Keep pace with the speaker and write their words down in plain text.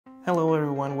Hello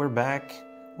everyone, we're back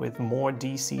with more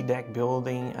DC deck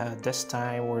building. This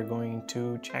time we're going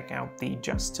to check out the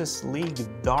Justice League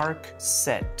Dark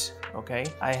set. Okay,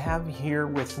 I have here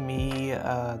with me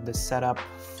the setup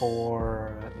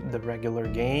for the regular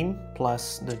game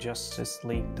plus the Justice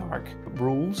League Dark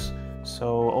rules.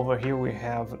 So over here we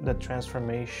have the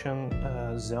transformation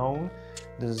zone.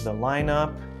 This is the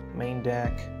lineup, main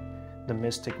deck, the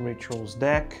Mystic Rituals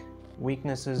deck,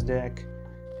 Weaknesses deck,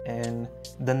 and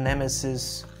the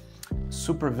Nemesis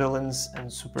supervillains and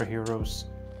superheroes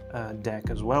deck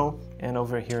as well. And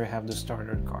over here I have the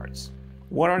starter cards.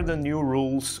 What are the new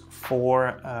rules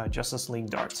for Justice League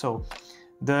Dark? So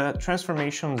the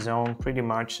transformation zone pretty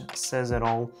much says it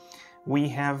all. We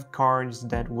have cards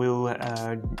that will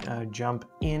jump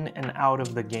in and out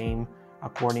of the game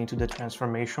according to the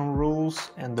transformation rules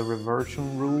and the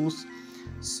reversion rules.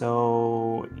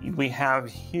 So we have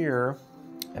here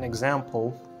an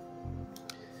example.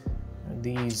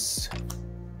 These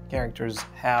characters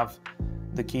have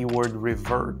the keyword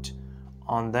revert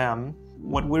on them.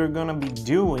 What we're going to be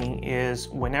doing is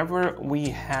whenever we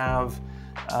have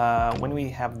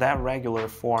that regular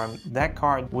form, that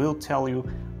card will tell you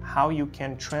how you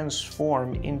can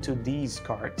transform into these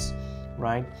cards,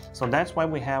 right? So that's why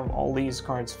we have all these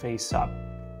cards face up.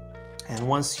 And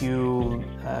once you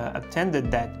attended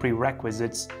that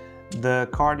prerequisites, the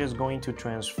card is going to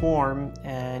transform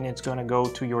and it's going to go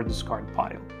to your discard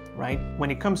pile, right? When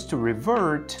it comes to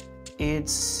revert,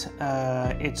 it's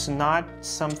not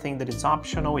something that is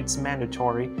optional, it's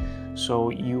mandatory. So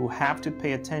you have to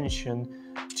pay attention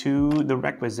to the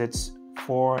requisites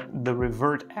for the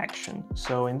revert action.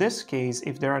 So in this case,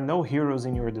 if there are no heroes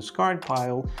in your discard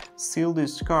pile, seal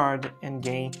this card and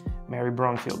gain Mary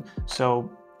Bromfield. So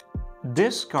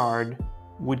this card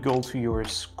would go to your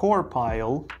score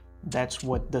pile. That's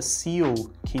what the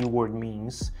seal keyword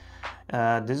means.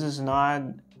 This is not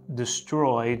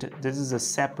destroyed. This is a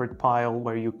separate pile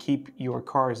where you keep your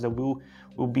cards that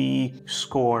will be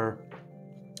score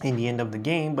in the end of the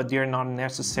game, but they're not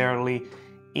necessarily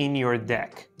in your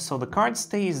deck. So the card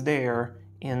stays there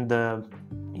in the,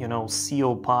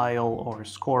 seal pile or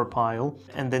score pile,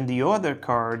 and then the other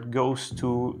card goes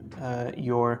to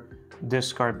your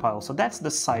discard pile. So that's the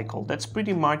cycle. That's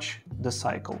pretty much the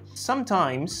cycle.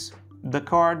 Sometimes the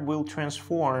card will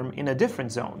transform in a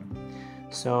different zone.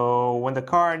 So when the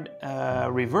card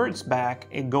reverts back,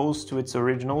 it goes to its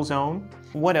original zone.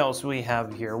 What else we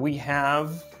have here? We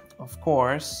have, of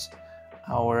course,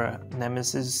 our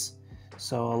Nemesis.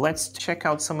 So let's check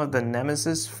out some of the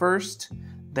Nemesis first.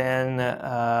 Then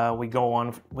we go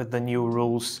on with the new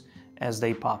rules as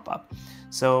they pop up.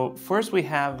 So first we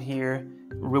have here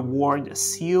reward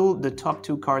seal the top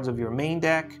 2 cards of your main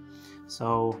deck.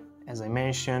 So as I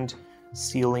mentioned,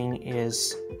 sealing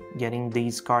is getting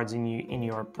these cards in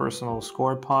your personal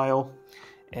score pile.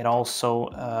 It also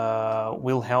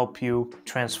will help you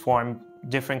transform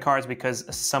different cards because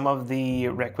some of the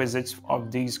requisites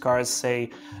of these cards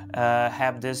say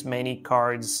have this many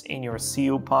cards in your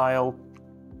seal pile,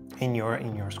 in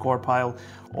your score pile,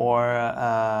 or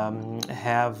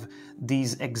have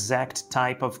these exact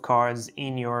type of cards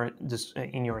in your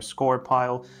score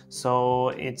pile. So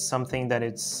it's something that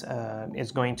it's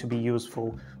going to be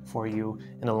useful for you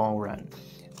in the long run.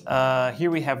 Here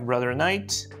we have Brother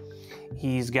Knight.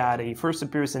 He's got a first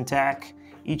appearance attack.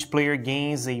 Each player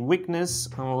gains a weakness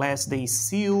unless they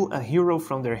seal a hero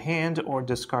from their hand or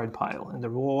discard pile. And the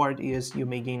reward is you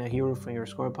may gain a hero from your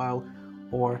score pile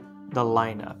or the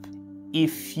lineup.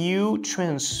 If you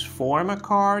transform a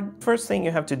card, first thing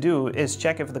you have to do is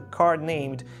check if the card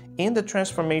named in the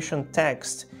transformation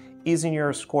text is in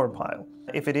your score pile.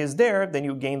 If it is there, then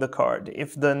you gain the card.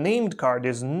 If the named card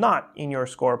is not in your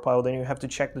score pile, then you have to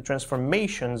check the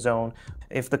transformation zone.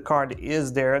 If the card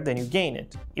is there, then you gain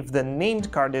it. If the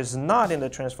named card is not in the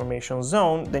transformation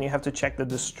zone, then you have to check the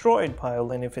destroyed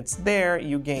pile, and if it's there,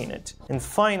 you gain it. And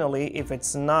finally, if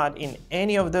it's not in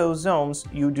any of those zones,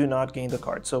 you do not gain the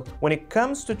card. So when it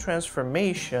comes to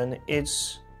transformation,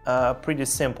 it's pretty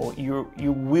simple. You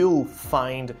will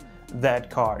find that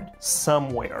card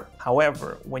somewhere.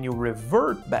 However, when you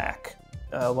revert back,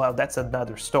 well, that's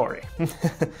another story.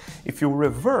 If you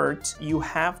revert, you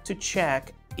have to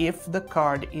check if the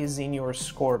card is in your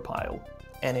score pile.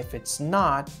 And if it's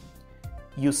not,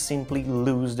 you simply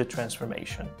lose the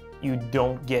transformation. You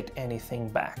don't get anything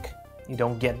back. You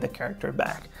don't get the character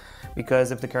back.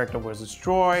 Because if the character was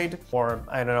destroyed, or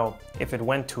I don't know, if it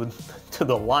went to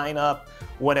the lineup,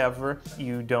 whatever,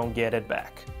 you don't get it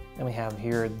back. Then we have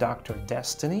here Dr.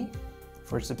 Destiny.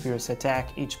 First appearance attack,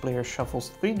 each player shuffles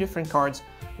 3 different cards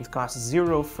with cost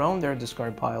 0 from their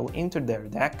discard pile into their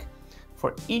deck.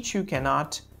 For each you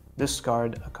cannot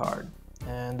discard a card.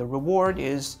 And the reward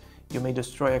is you may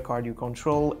destroy a card you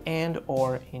control and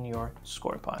or in your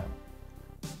score pile.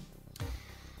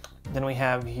 Then we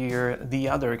have here the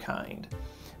other kind.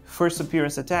 First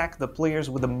appearance attack, the players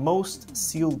with the most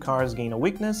sealed cards gain a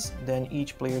weakness, then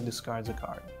each player discards a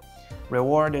card.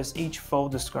 Reward is each foe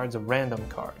discards a random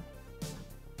card.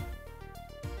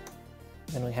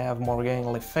 Then we have Morgan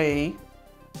Le Fay.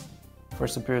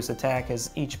 First appearance attack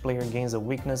is each player gains a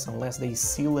weakness unless they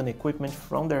seal an equipment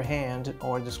from their hand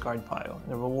or discard pile.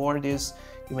 The reward is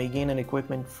you may gain an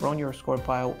equipment from your score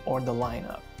pile or the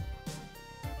lineup.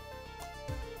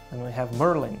 Then we have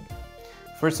Merlin.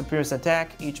 First appearance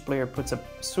attack, each player puts a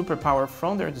superpower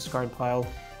from their discard pile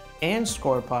and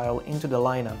score pile into the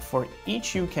lineup. For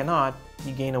each you cannot,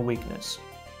 you gain a weakness.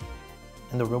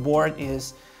 And the reward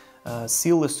is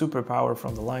seal a superpower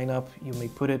from the lineup. You may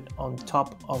put it on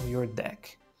top of your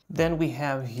deck. Then we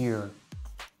have here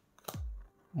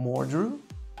Mordru.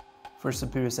 First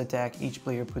appearance attack, each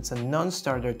player puts a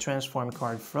non-starter transform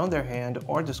card from their hand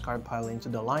or discard pile into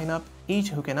the lineup. Each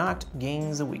who cannot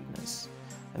gains a weakness.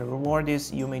 And the reward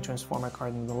is you may transform a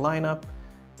card in the lineup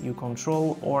you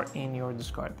control or in your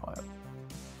discard pile.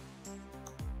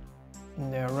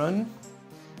 Neron.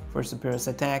 First appearance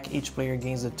attack, each player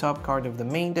gains the top card of the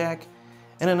main deck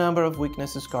and a number of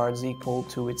weaknesses cards equal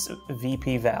to its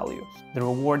VP value. The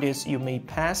reward is you may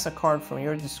pass a card from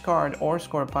your discard or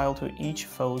score pile to each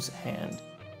foe's hand.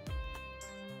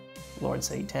 Lord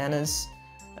Satanas.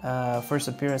 First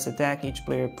appearance attack, each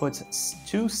player puts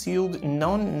 2 sealed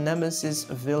non-Nemesis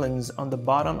villains on the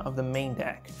bottom of the main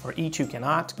deck. For each you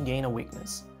cannot, gain a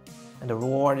weakness. And the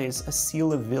reward is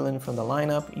seal a villain from the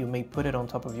lineup, you may put it on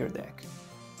top of your deck.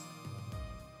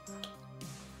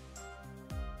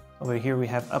 Over here we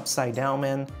have Upside Down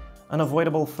Man.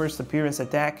 Unavoidable first appearance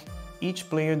attack. Each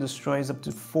player destroys up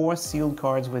to 4 sealed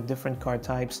cards with different card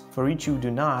types. For each you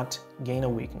do not, gain a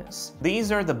weakness.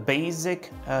 These are the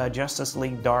basic Justice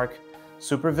League Dark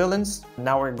supervillains.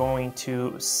 Now we're going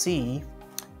to see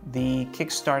the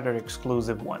Kickstarter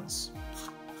exclusive ones.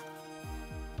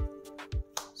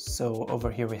 So over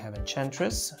here we have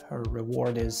Enchantress. Her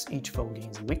reward is each foe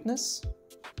gains a weakness.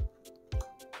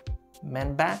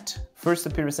 Manbat. First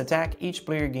appearance attack, each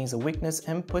player gains a weakness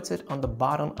and puts it on the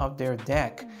bottom of their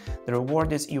deck. The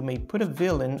reward is you may put a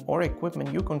villain or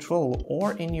equipment you control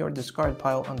or in your discard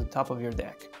pile on the top of your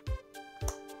deck.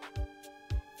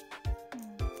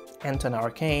 Anton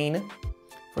Arcane.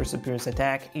 First appearance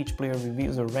attack, each player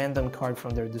reveals a random card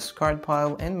from their discard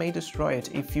pile and may destroy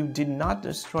it. If you did not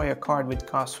destroy a card with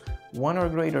cost 1 or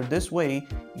greater this way,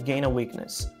 you gain a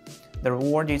weakness. The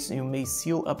reward is you may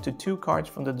seal up to 2 cards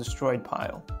from the destroyed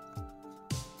pile.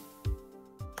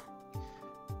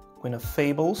 Queen of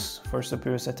Fables. First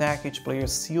appearance attack, each player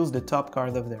seals the top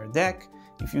card of their deck.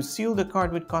 If you seal the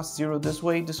card with cost 0 this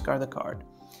way, discard the card.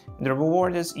 And the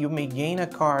reward is you may gain a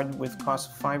card with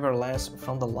cost 5 or less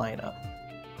from the lineup.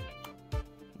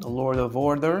 The Lord of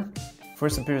Order.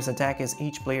 First appearance attack is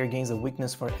each player gains a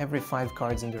weakness for every 5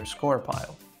 cards in their score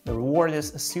pile. The reward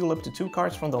is seal up to 2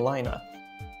 cards from the lineup.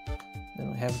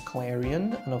 Then we have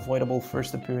Clarion, an avoidable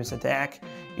first appearance attack.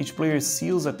 Each player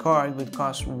seals a card with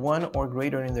cost 1 or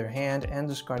greater in their hand and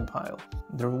discard pile.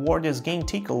 The reward is gain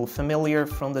Tickle, familiar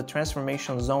from the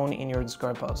transformation zone in your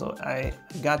discard pile. So I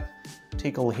got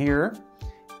Tickle here.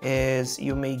 Is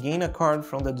you may gain a card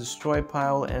from the destroy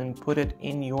pile and put it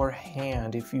in your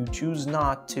hand. If you choose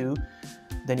not to,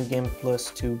 then you gain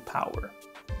 +2 power.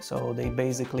 So they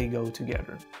basically go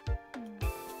together.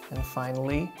 And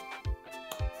finally,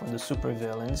 from the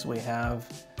supervillains, we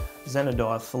have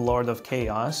Xenodoth, Lord of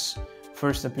Chaos.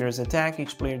 First appearance attack,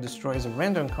 each player destroys a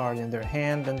random card in their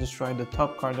hand and destroys the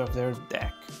top card of their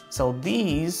deck. So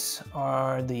these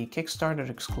are the Kickstarter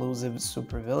exclusive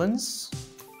supervillains.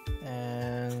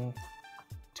 And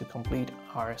to complete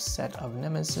our set of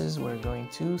Nemesis, we're going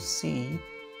to see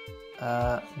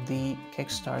the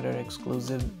Kickstarter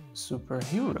exclusive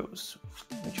superheroes,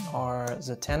 which are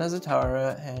Zatanna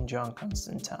Zatara and John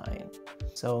Constantine.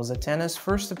 So Zatanna's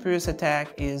first appearance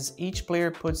attack is each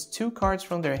player puts 2 cards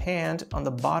from their hand on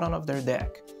the bottom of their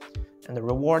deck. And the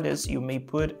reward is you may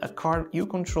put a card you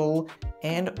control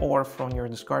and or from your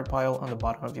discard pile on the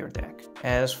bottom of your deck.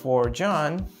 As for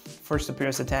John, first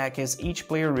appearance attack is each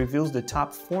player reveals the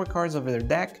top 4 cards of their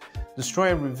deck,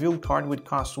 destroy a revealed card with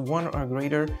cost 1 or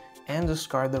greater, and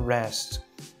discard the rest.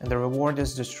 And the reward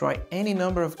is destroy any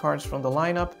number of cards from the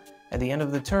lineup. At the end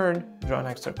of the turn, draw an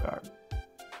extra card.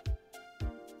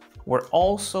 We're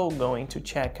also going to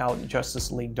check out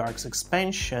Justice League Dark's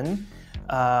expansion.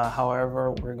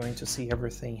 However, we're going to see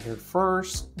everything here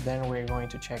first, then we're going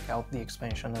to check out the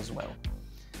expansion as well.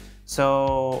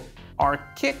 So Our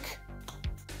kick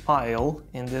pile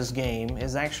in this game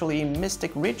is actually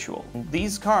Mystic Ritual.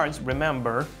 These cards,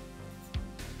 remember,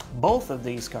 both of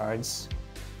these cards,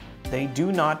 they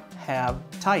do not have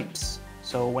types.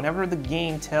 So whenever the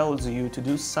game tells you to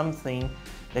do something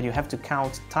that you have to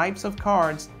count types of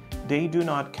cards, they do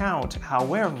not count.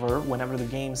 However, whenever the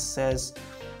game says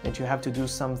that you have to do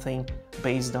something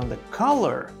based on the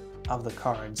color of the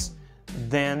cards,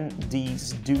 then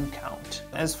these do count.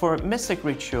 As for Mystic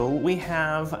Ritual, we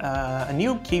have a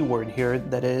new keyword here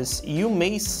that is you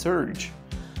may surge.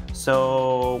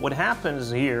 So what happens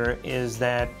here is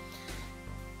that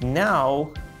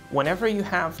now whenever you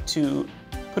have to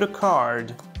put a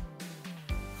card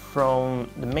from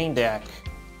the main deck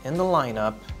in the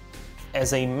lineup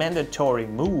as a mandatory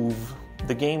move,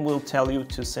 the game will tell you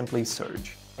to simply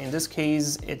surge. In this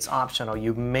case, it's optional,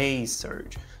 you may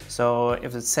surge. So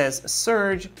if it says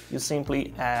surge, you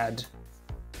simply add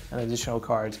an additional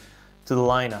card to the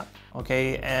lineup,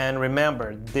 okay? And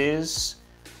remember, this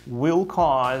will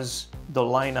cause the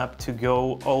lineup to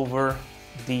go over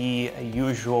the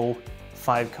usual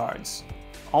 5 cards.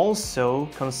 Also,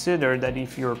 consider that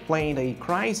if you're playing a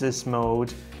crisis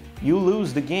mode, you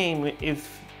lose the game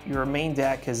if your main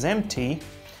deck is empty.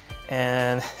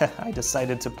 And I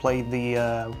decided to play the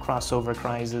crossover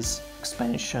crisis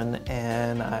expansion,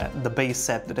 and the base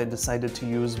set that I decided to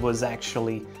use was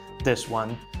actually this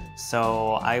one.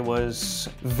 So I was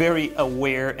very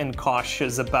aware and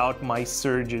cautious about my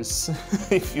surges,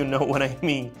 if you know what I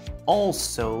mean.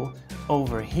 Also,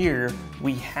 over here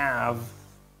we have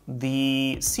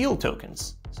the seal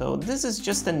tokens. So this is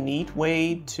just a neat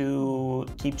way to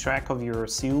keep track of your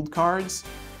sealed cards.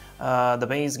 The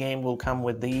base game will come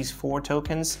with these 4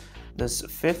 tokens. This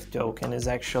 5th token is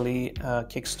actually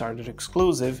Kickstarter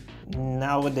exclusive.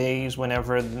 Nowadays,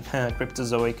 whenever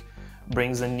Cryptozoic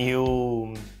brings a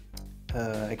new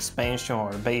expansion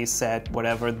or base set,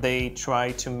 whatever, they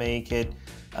try to make it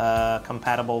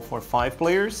compatible for 5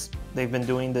 players. They've been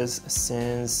doing this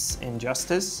since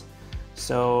Injustice.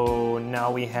 So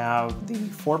now we have the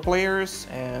 4 players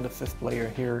and a 5th player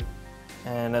here,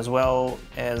 and as well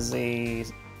as a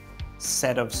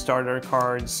set of starter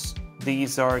cards.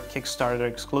 These are Kickstarter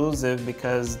exclusive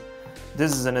because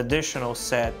this is an additional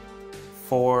set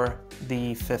for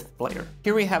the 5th player.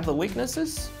 Here we have the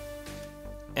weaknesses,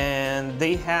 and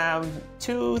they have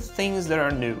 2 things that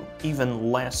are new,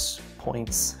 even less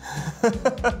points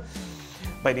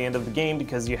by the end of the game,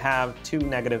 because you have 2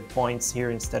 negative points here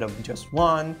instead of just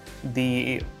 1.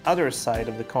 The other side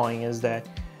of the coin is that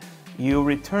you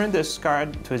return this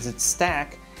card to its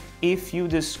stack if you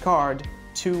discard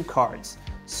 2 cards.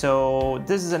 So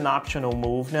this is an optional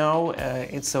move now.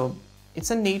 It's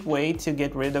a neat way to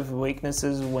get rid of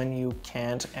weaknesses when you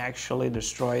can't actually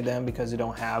destroy them because you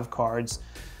don't have cards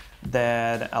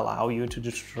that allow you to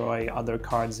destroy other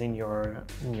cards in your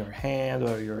hand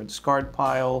or your discard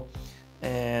pile.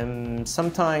 And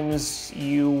sometimes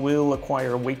you will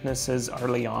acquire weaknesses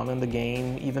early on in the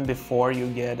game, even before you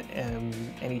get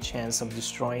any chance of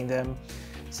destroying them.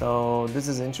 So this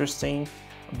is interesting,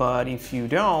 but if you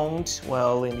don't,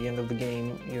 well, in the end of the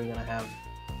game, you're gonna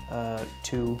have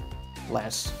 2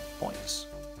 less points.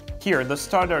 Here, the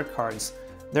starter cards,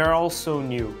 they're also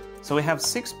new. So we have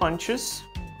 6 punches,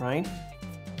 right?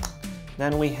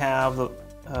 Then we have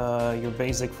your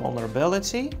basic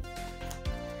vulnerability.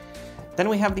 Then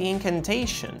we have the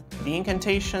incantation. The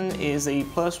incantation is a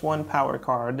 +1 power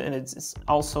card, and it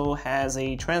also has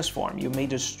a transform. You may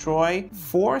destroy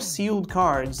 4 sealed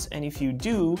cards, and if you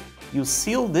do, you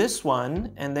seal this one,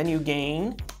 and then you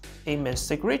gain a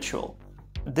Mystic Ritual.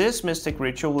 This Mystic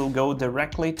Ritual will go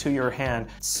directly to your hand.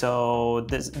 So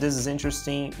this is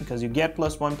interesting because you get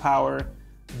 +1 power,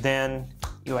 then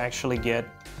you actually get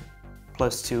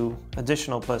 +2,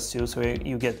 additional +2, so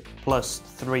you get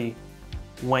 +3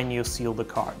 when you seal the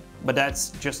card. But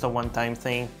that's just a one-time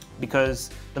thing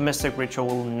because the Mystic Ritual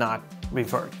will not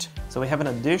revert. So we have an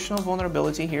additional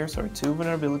vulnerability here, sorry, 2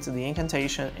 vulnerability, the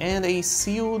incantation, and a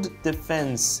sealed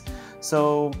defense.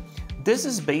 So this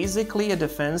is basically a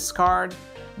defense card.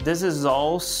 This is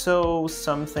also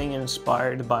something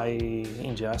inspired by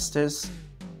Injustice,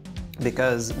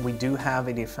 because we do have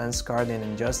a defense card in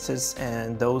Injustice,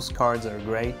 and those cards are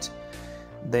great.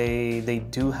 They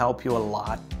do help you a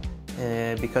lot.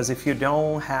 Because if you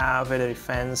don't have a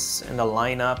defense in the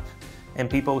lineup and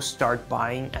people start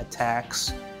buying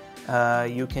attacks,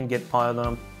 you can get piled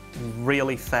up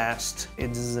really fast.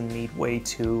 It is a neat way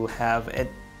to have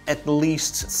at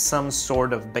least some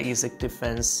sort of basic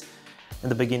defense in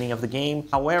the beginning of the game.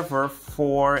 However,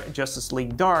 for Justice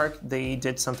League Dark, they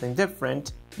did something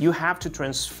different. You have to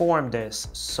transform this.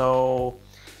 So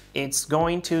it's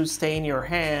going to stay in your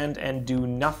hand and do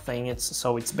nothing.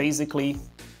 So it's basically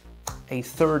a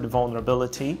third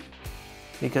vulnerability,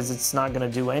 because it's not going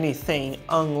to do anything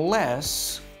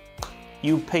unless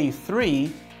you pay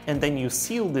 3 and then you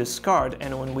seal this card,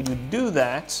 and when you do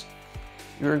that,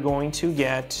 you're going to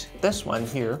get this one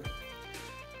here,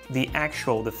 the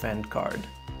actual defend card.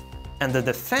 And the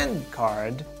defend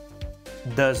card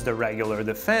does the regular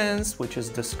defense, which is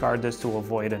discard this to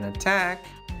avoid an attack,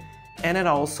 and it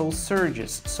also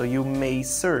surges, so you may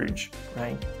surge,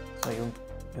 right? So you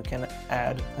can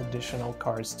add additional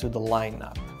cards to the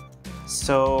lineup.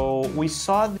 So we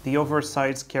saw the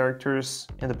oversized characters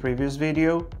in the previous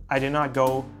video. I did not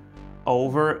go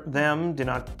over them, did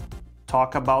not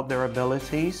talk about their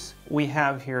abilities. We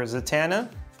have here Zatanna,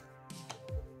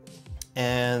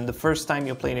 and the first time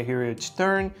you play a hero each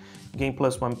turn, you gain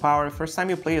 +1 power. First time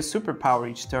you play a superpower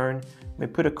each turn, you may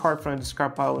put a card from the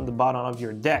discard pile in the bottom of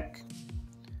your deck.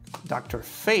 Dr.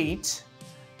 Fate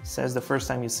says the first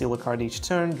time you seal a card each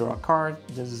turn, draw a card.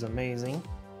 This is amazing.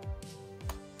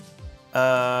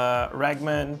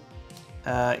 Ragman,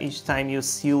 each time you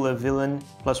seal a villain,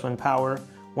 +1 power.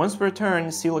 Once per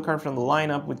turn, seal a card from the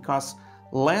lineup with cost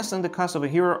less than the cost of a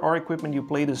hero or equipment you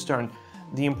play this turn.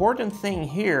 The important thing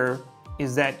here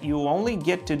is that you only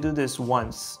get to do this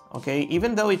once, okay?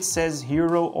 Even though it says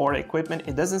hero or equipment,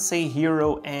 it doesn't say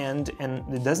hero and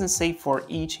it doesn't say for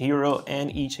each hero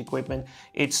and each equipment.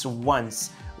 It's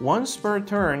once. Once per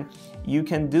turn, you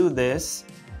can do this,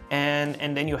 and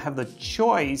then you have the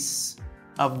choice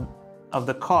of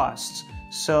the cost.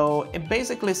 So it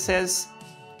basically says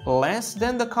less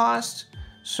than the cost,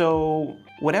 so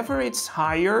whatever it's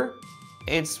higher,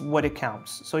 it's what it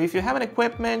counts. So if you have an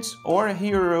equipment or a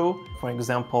hero, for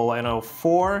example, I know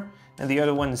 4 and the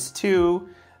other one is 2,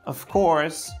 of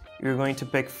course you're going to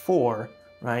pick 4,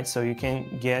 right? So you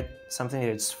can get something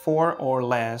that's 4 or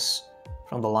less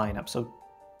from the lineup. So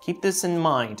keep this in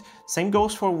mind. Same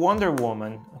goes for Wonder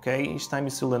Woman, okay? Each time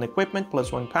you seal an equipment,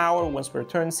 +1 power. Once per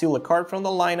turn, seal a card from the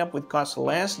lineup with cost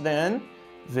less than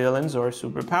villains or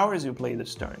superpowers you play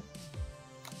this turn.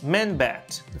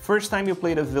 Man-Bat, the first time you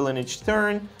play a villain each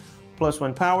turn,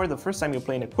 +1 power. The first time you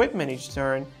play an equipment each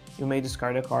turn, you may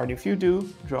discard a card. If you do,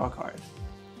 draw a card.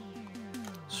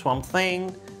 Swamp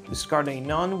Thing, discard a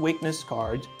non-weakness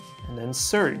card and then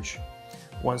surge.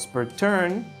 Once per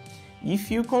turn,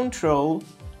 if you control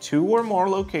 2 or more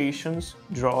locations,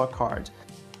 draw a card.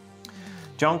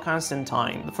 John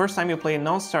Constantine, the first time you play a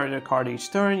non-starter card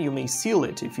each turn, you may seal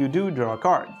it. If you do, draw a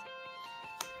card.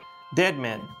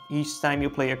 Deadman, each time you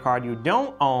play a card you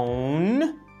don't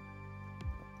own,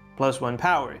 +1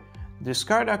 power.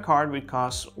 Discard a card which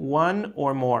costs 1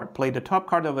 or more. Play the top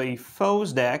card of a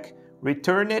foe's deck,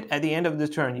 return it at the end of the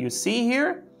turn. You see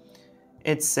here,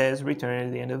 it says return it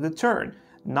at the end of the turn.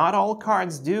 Not all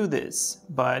cards do this,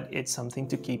 but it's something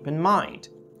to keep in mind.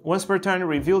 Once per turn,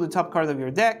 reveal the top card of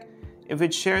your deck. If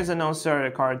it shares a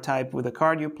non-starter card type with a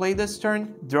card you play this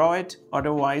turn, draw it,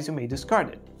 otherwise you may discard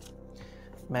it.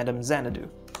 Madame Xanadu.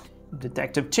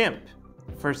 Detective Chimp.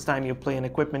 First time you play an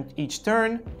equipment each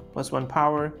turn, +1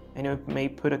 power, and you may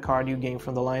put a card you gain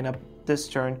from the lineup this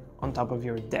turn on top of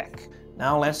your deck.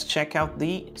 Now let's check out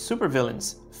the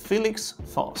supervillains. Felix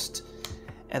Faust.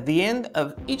 At the end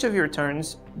of each of your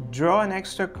turns, draw an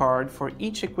extra card for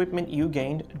each equipment you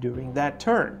gained during that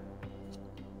turn.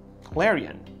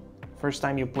 Clarion. First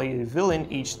time you play a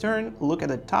villain each turn, look at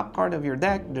the top card of your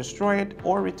deck, destroy it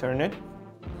or return it.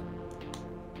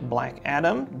 Black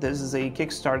Adam. This is a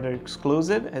Kickstarter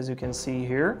exclusive, as you can see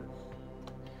here.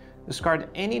 Discard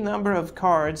any number of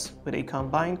cards with a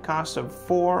combined cost of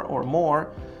 4 or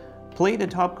more, play the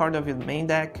top card of your main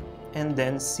deck, and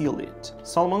then seal it.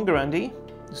 Solomon Grundy.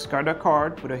 Discard a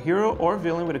card with a hero or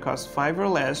villain with a cost 5 or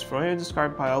less from your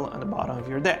discard pile on the bottom of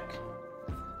your deck.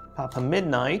 Papa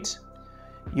Midnight.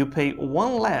 You pay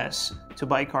 1 less to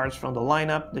buy cards from the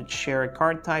lineup that share a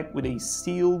card type with a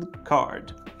sealed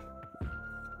card.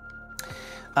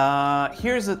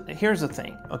 Here's the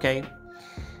thing, okay?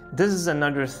 This is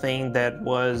another thing that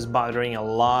was bothering a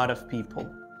lot of people.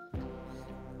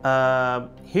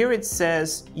 Here it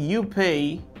says you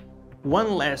pay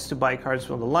 1 less to buy cards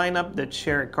from the lineup that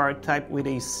share a card type with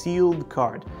a sealed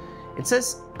card. It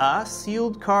says a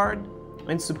sealed card,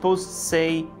 and it's supposed to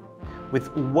say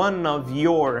with one of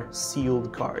your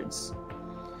sealed cards,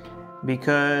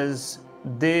 because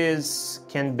this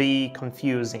can be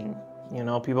confusing. You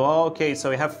know, people, oh, okay, so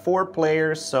we have 4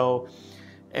 players, so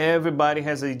everybody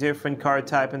has a different card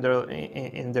type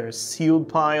in their sealed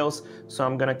piles, so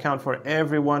I'm gonna count for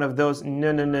every one of those.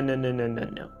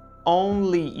 No.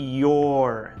 Only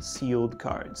your sealed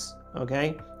cards,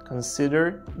 okay?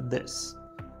 Consider this.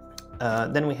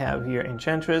 Then we have here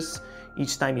Enchantress.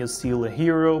 Each time you seal a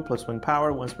hero, +1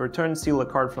 power. Once per turn, seal a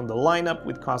card from the lineup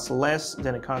with cost less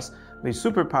than a cost of a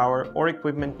superpower or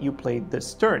equipment you played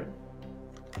this turn.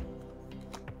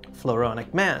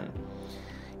 Floronic Man.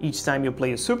 Each time you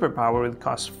play a superpower with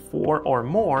cost 4 or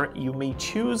more, you may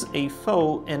choose a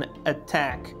foe and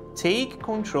attack. Take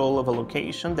control of a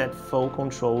location that foe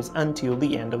controls until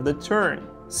the end of the turn.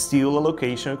 Steal a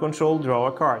location control, draw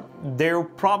a card. They'll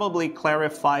probably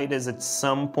clarify this at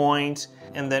some point.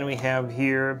 And then we have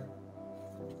here,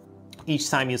 each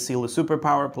time you seal a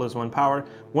superpower, +1 power.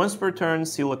 Once per turn,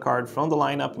 seal a card from the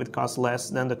lineup with cost less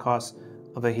than the cost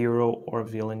of a hero or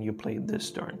villain you played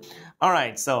this turn. All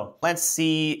right, so let's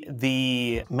see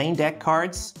the main deck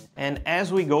cards. And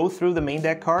as we go through the main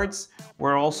deck cards,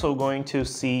 we're also going to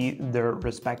see their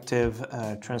respective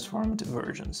transformed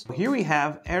versions. Here we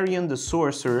have Arian the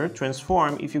Sorcerer.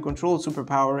 Transform. If you control a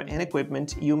superpower and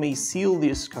equipment, you may seal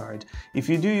this card. If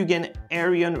you do, you get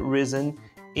Arian Risen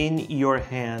in your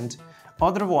hand.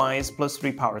 Otherwise,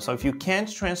 +3 power. So if you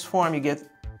can't transform, you get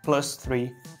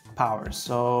 +3 power.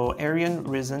 So Arian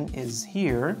Risen is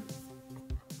here.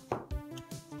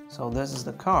 So this is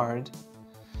the card.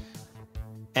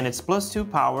 And it's +2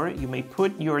 power. You may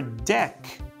put your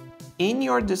deck in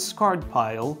your discard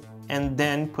pile and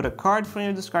then put a card from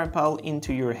your discard pile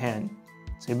into your hand.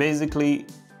 So basically,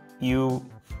 you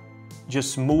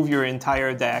just move your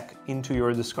entire deck into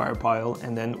your discard pile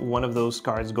and then one of those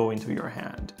cards go into your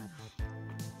hand.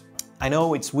 I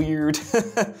know it's weird,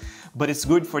 but it's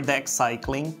good for deck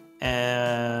cycling,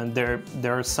 and there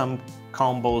are some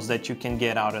combos that you can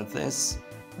get out of this,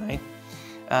 right?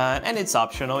 And it's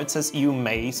optional. It says you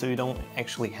may, so you don't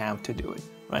actually have to do it,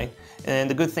 right? And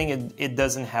the good thing, it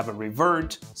doesn't have a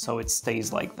revert, so it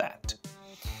stays like that.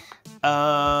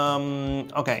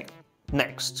 Okay,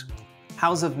 next.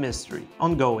 House of Mystery.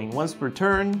 Ongoing. Once per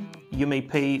turn, you may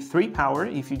pay 3 power.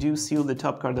 If you do, seal the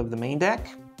top card of the main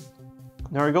deck.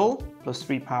 Nurgle,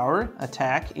 +3 power.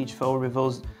 Attack. Each foe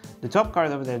reveals the top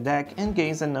card of their deck and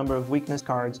gains a number of weakness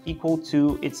cards equal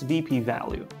to its VP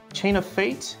value. Chain of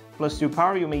Fate, +2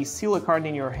 power. You may seal a card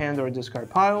in your hand or discard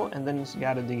pile, and then you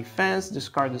got a defense.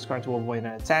 Discard this card to avoid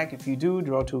an attack. If you do,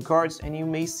 draw 2 cards, and you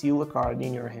may seal a card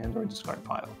in your hand or discard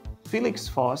pile. Felix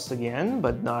Faust again,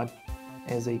 but not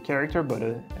as a character, but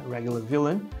a regular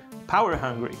villain. Power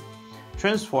Hungry.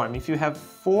 Transform. If you have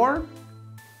 4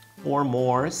 or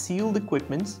more sealed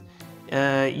equipments,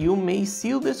 you may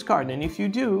seal this card, and if you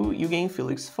do, you gain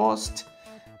Felix Faust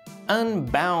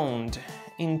Unbound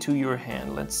into your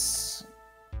hand. Let's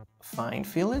find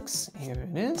Felix. Here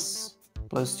it is.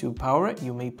 +2 power.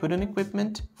 You may put an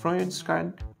equipment from your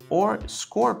discard or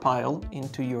score pile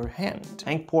into your hand.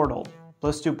 Tank Portal.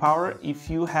 +2 power. If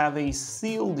you have a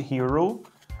sealed hero,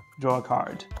 draw a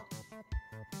card.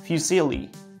 Fusili.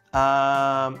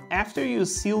 After you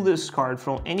seal this card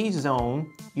from any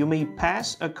zone, you may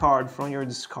pass a card from your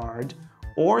discard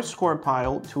or score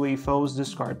pile to a foe's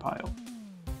discard pile.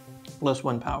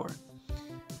 +1 power.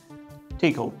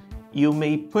 Tickle. You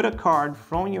may put a card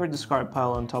from your discard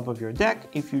pile on top of your deck.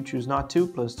 If you choose not to,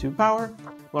 +2 power.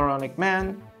 Floronic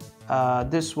Man.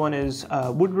 This one is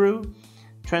Woodrue.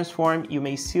 Transform. You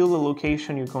may seal the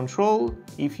location you control.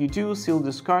 If you do, seal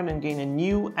this card and gain a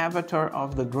new Avatar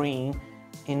of the Green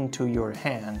into your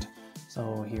hand.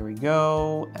 So here we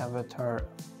go. Avatar.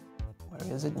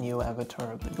 Where is it? New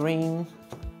Avatar of the Green.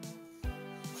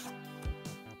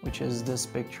 Which is this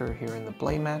picture here in the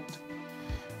playmat.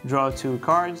 Draw 2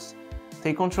 cards.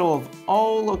 Take control of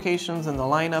all locations in the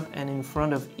lineup and in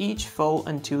front of each foe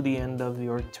until the end of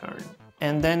your turn.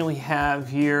 And then we have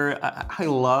here, I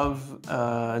love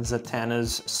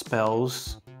Zatanna's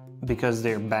spells because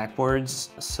they're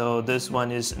backwards. So this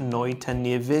one is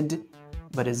Noitanivid,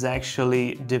 but it's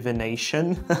actually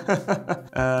Divination.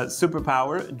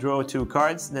 Superpower, draw 2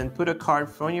 cards, then put a card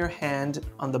from your hand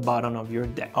on the bottom of your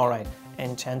deck. All right,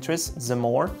 Enchantress,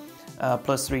 Zamor.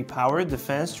 +3 power,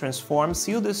 defense, transform,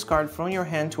 seal this card from your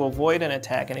hand to avoid an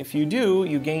attack, and if you do,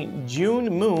 you gain June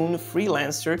Moon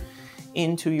Freelancer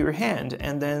into your hand,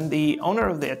 and then the owner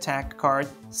of the attack card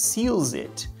seals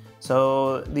it.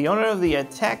 So the owner of the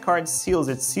attack card seals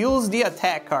it, seals the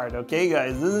attack card, okay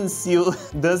guys?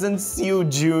 Doesn't seal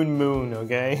June Moon,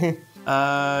 okay?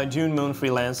 June Moon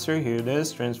Freelancer, here it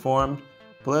is, transform,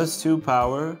 +2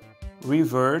 power,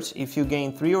 revert. If you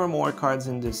gain 3 or more cards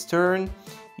in this turn,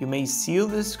 you may seal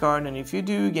this card, and if you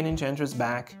do, get Enchantress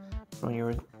back from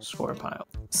your score pile.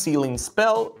 Sealing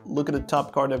spell, look at the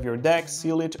top card of your deck,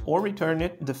 seal it or return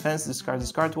it. Defense, discard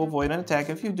this card to avoid an attack.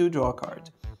 If you do, draw a card.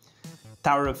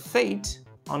 Tower of Fate,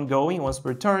 ongoing, once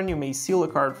per turn, you may seal a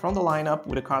card from the lineup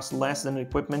with a cost less than the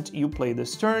equipment you play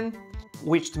this turn.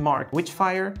 Witched Mark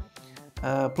Witchfire.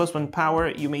 +1 power,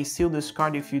 you may seal this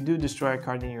card. If you do, destroy a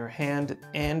card in your hand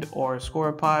and or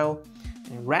score pile.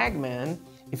 And Ragman,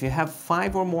 if you have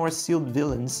 5 or more sealed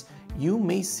villains, you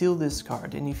may seal this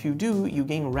card. And if you do, you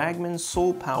gain Ragman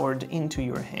Soul Powered into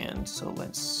your hand. So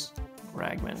let's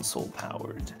Ragman Soul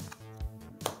Powered.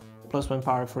 +1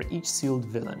 power for each sealed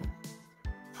villain.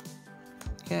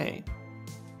 Okay.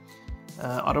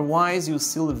 Otherwise, you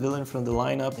seal the villain from the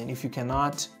lineup, and if you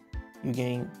cannot, you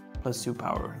gain +2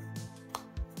 power.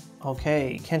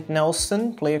 Okay, Kent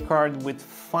Nelson, play a card with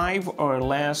 5 or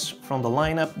less from the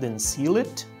lineup, then seal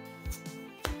it.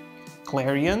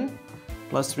 Clarion,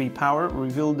 +3 power,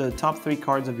 reveal the top 3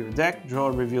 cards of your deck, draw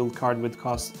a revealed card with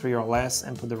cost 3 or less,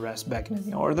 and put the rest back in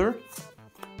any order.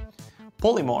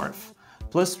 Polymorph,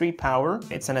 +3 power,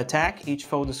 it's an attack, each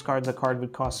foe discards a card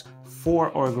with cost 4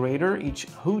 or greater, each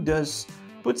who does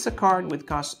puts a card with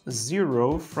cost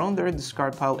 0 from their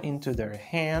discard pile into their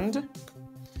hand.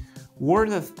 Word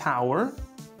of Power,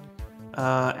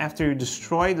 after you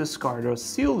destroy this card or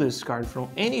seal this card from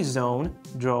any zone,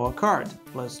 draw a card,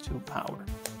 +2 power.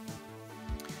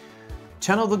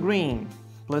 Channel the Green,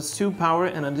 +2 power,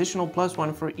 an additional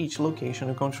 +1 for each location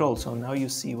you control. So now you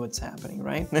see what's happening,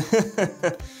 right?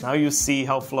 Now you see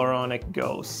how Floronic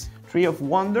goes. Tree of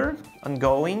Wonder,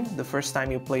 ongoing. The first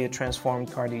time you play a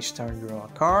transformed card each turn, draw a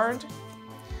card.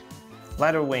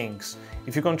 Ladder Wings,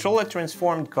 if you control a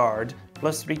transformed card,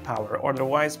 +3 power,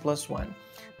 otherwise +1.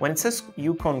 When it says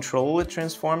you control a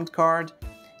transformed card,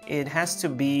 it has to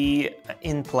be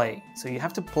in play. So you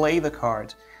have to play the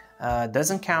card.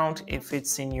 Doesn't count if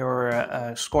it's in your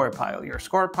score pile. Your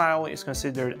score pile is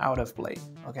considered out of play,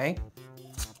 okay?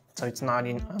 So it's not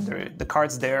under, the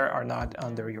cards there are not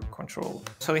under your control.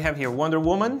 So we have here Wonder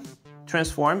Woman,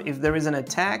 transform. If there is an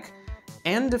attack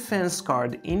and defense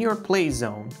card in your play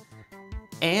zone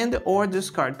and or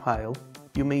discard pile,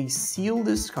 you may seal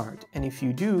this card, and if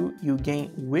you do, you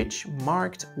gain Witch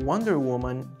Marked Wonder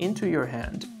Woman into your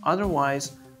hand,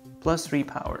 otherwise +3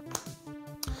 power.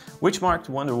 Witch Marked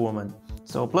Wonder Woman,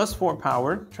 so +4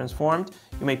 power, transformed,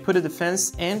 you may put a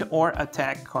defense and or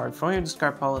attack card from your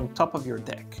discard pile on top of your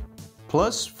deck.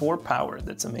 +4 power,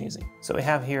 that's amazing. So we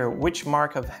have here Witch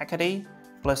Mark of Hecate,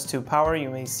 +2 power, you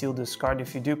may seal this card.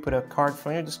 If you do, put a card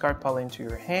from your discard pile into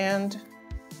your hand.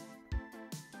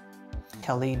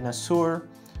 Khalid Nasur,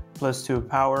 +2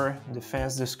 power,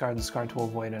 defense, discard to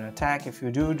avoid an attack. If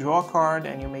you do, draw a card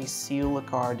and you may seal a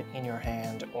card in your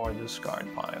hand or discard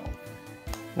pile.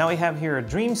 Now we have here a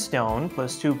Dreamstone,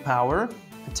 +2 power,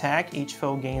 attack, each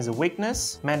foe gains a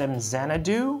weakness. Madame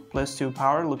Xanadu, +2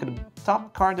 power, look at the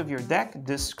top card of your deck,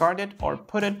 discard it or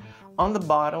put it on the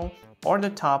bottom or the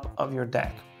top of your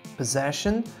deck.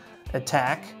 Possession,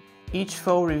 attack, each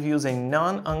foe reveals a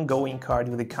non-ongoing card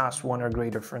with a cost 1 or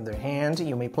greater from their hand.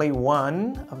 You may play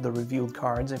one of the revealed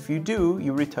cards. If you do,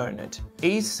 you return it.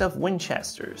 Ace of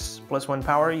Winchesters, +1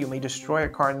 power, you may destroy a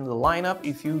card in the lineup.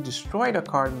 If you destroyed a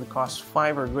card with a cost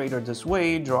 5 or greater this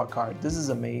way, draw a card. This is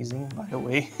amazing, by the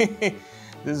way.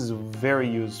 This is very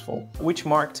useful. Witch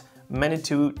Marked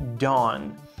Manitou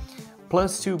Dawn,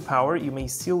 +2 power, you may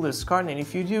seal this card, and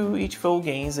if you do, each foe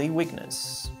gains a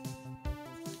weakness.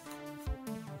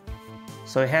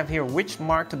 So I have here Witch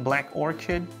Marked Black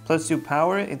Orchid, +2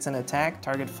 power, it's an attack,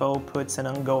 target foe puts an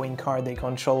ongoing card they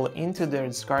control into their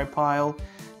discard pile.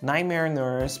 Nightmare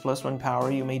Nurse, +1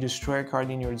 power, you may destroy a card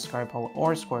in your discard pile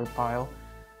or square pile.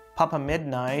 Papa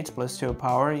Midnight, +2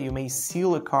 power, you may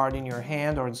seal a card in your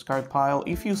hand or discard pile.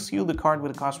 If you seal the card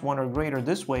with a cost 1 or greater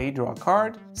this way, draw a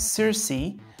card. Circe,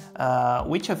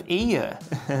 Witch of Aya,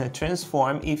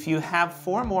 transform. If you have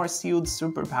 4 more sealed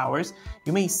superpowers,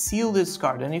 you may seal this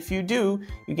card, and if you do,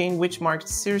 you gain Witch Marked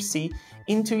Circe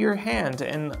into your hand,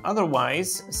 and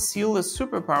otherwise seal a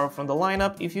superpower from the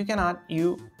lineup. If you cannot,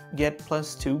 you get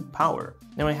 +2 power.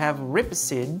 Then we have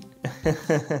Ripcid,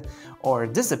 or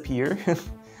Disappear.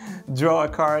 Draw a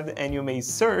card and you may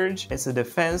Surge. It's a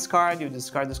defense card, you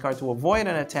discard this card to avoid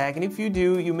an attack, and if you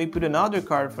do, you may put another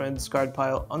card from a discard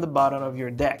pile on the bottom of your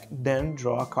deck, then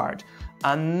draw a card.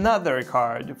 Another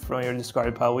card from your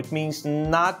discard pile, which means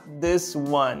not this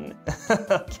one.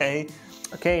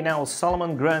 Okay, now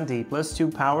Solomon Grundy,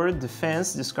 +2 power,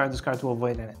 defense, discard this card to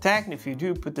avoid an attack, and if you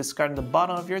do, put this card on the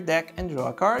bottom of your deck and draw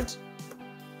a card.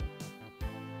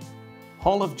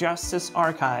 Hall of Justice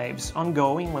Archives,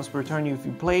 ongoing, once per turn if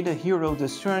you played a hero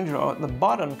this turn, draw the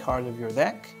bottom card of your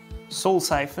deck. Soul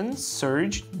Siphon,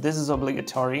 Surge, this is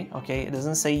obligatory, okay, it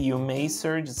doesn't say you may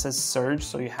Surge, it says Surge,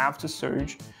 so you have to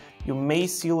Surge. You may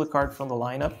seal a card from the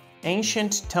lineup.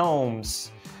 Ancient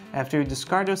Tomes, after you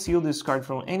discard or seal this card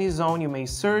from any zone, you may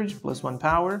Surge, +1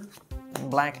 power. And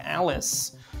Black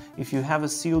Alice, If you have a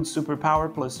sealed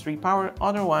superpower, +3 power,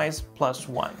 otherwise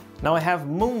 +1. Now I have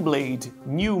Moonblade,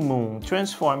 New Moon,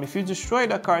 transform. If you destroy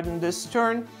a card in this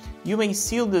turn, you may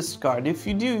seal this card. If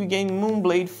you do, you gain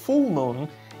Moonblade Full Moon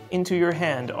into your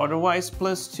hand, otherwise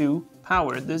 +2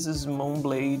 power. This is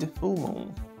Moonblade Full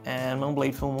Moon. And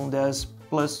Moonblade Full Moon does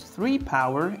 +3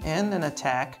 power and an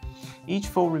attack. Each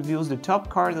foe reveals the top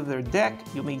card of their deck.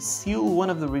 You may seal one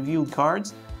of the revealed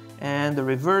cards. And the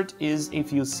revert is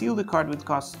if you seal the card with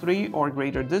cost 3 or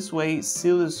greater this way,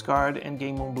 seal this card and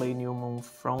gain Moonblade New Moon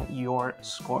from your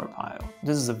score pile.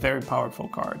 This is a very powerful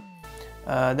card.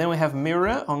 Then we have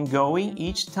Mirror, ongoing.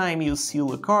 Each time you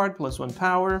seal a card, +1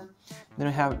 power. Then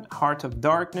we have Heart of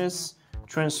Darkness,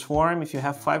 transform. If you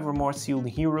have 5 or more sealed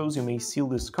heroes, you may seal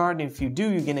this card. And if you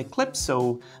do, you gain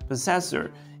Eclipso,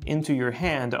 Possessor, into your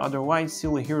hand. Otherwise,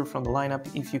 seal a hero from the lineup.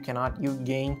 If you cannot, you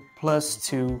gain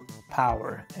 +2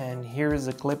 power. And here is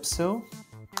Eclipso,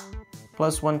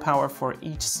 +1 power for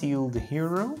each sealed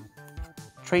hero.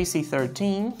 Tracy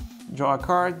 13, draw a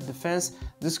card, defense,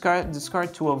 discard this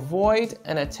card to avoid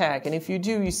an attack. And if you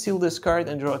do, you seal this card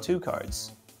and draw 2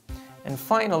 cards. And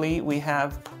finally, we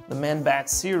have the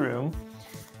Man-Bat Serum,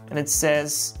 and it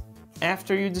says,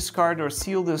 after you discard or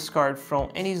seal this card from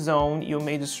any zone, you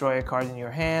may destroy a card in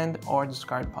your hand or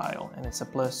discard pile, and it's a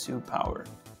 +2 power.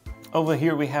 Over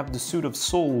here we have the Suit of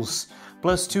Souls,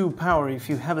 +2 power. If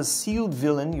you have a sealed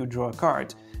villain, you draw a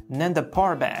card. Nanda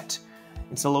Parbat,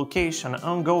 it's a location,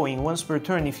 ongoing, once per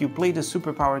turn. If you play the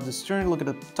superpower this turn, look at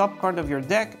the top card of your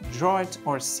deck, draw it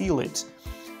or seal it.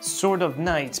 Sword of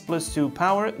Knights, +2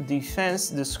 power, defense,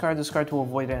 discard this card to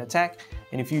avoid an attack.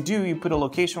 And if you do, you put a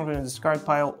location from the discard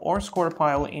pile or score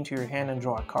pile into your hand and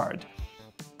draw a card.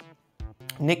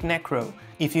 Nick Necro,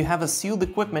 if you have a sealed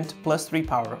equipment, +3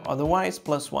 power, otherwise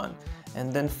 +1.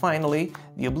 And then finally,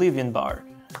 the Oblivion Bar.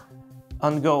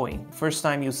 Ongoing, first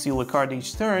time you seal a card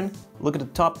each turn, look at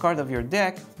the top card of your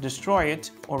deck, destroy it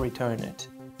or return it.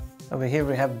 Over here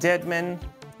we have Deadman.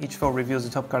 Each foe reveals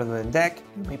the top card of the deck.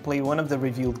 You may play one of the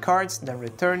revealed cards, then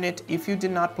return it. If you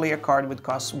did not play a card with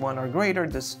cost 1 or greater,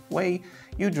 this way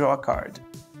you draw a card.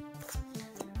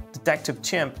 Detective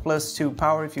Chimp, +2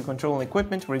 power. If you control an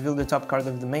equipment, reveal the top card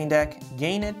of the main deck,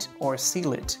 gain it or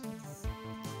seal it.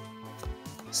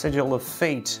 Sigil of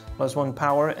Fate, +1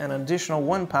 power, and additional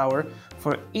 1 power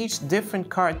for each different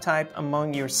card type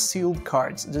among your sealed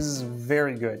cards. This is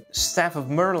very good. Staff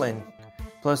of Merlin,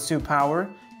 +2 power.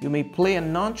 You may play a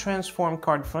non-transformed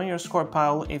card from your score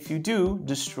pile. If you do,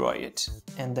 destroy it.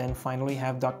 And then finally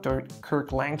have Dr.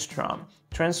 Kirk Langstrom.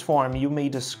 Transform, you may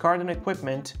discard an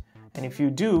equipment, and if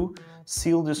you do,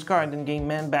 seal this card and gain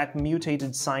Man-Bat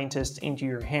Mutated Scientist into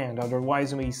your hand.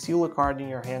 Otherwise, you may seal a card in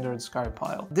your hand or discard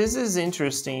pile. This is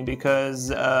interesting because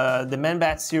the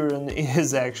Man-Bat Serum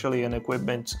is actually an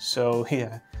equipment, so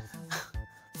yeah,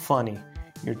 funny.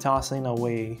 You're tossing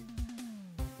away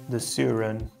the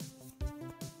Serum,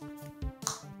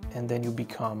 and then you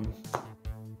become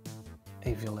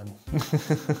a villain.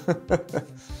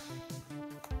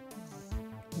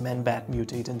 Man-Bat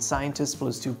Mutated Scientist,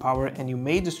 +2 power, and you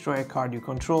may destroy a card you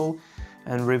control.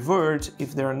 And Revert,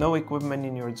 if there are no equipment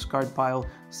in your discard pile,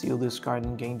 seal this card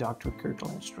and gain Dr. Kirk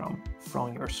Langstrom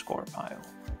from your score pile.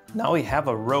 Now we have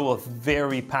a row of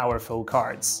very powerful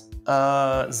cards.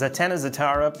 Zatanna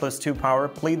Zatara, +2 power,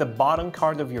 play the bottom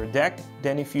card of your deck,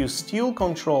 then if you still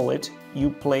control it, you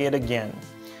play it again.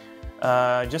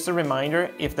 Just a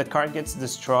reminder, if the card gets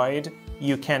destroyed,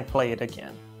 you can't play it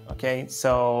again. Okay,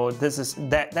 so this is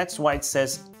that's why it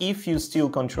says if you still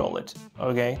control it.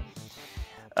 Okay,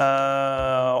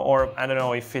 or I don't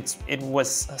know if it was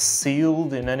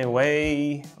sealed in any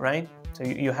way, right? So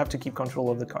you have to keep control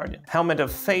of the card. Helmet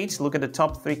of Fate, look at the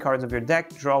top 3 cards of your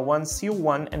deck, draw 1, seal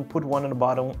 1, and put 1 on the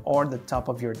bottom or the top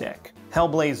of your deck.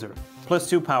 Hellblazer,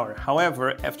 +2 power.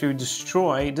 However, after you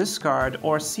destroy this card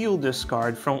or seal this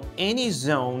card from any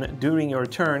zone during your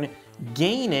turn,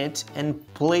 gain it and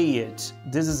play it.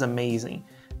 This is amazing.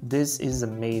 This is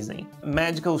amazing.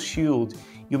 Magical Shield.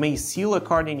 You may seal a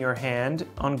card in your hand,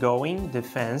 ongoing,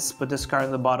 defense, put this card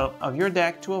at the bottom of your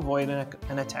deck to avoid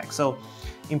an attack. So,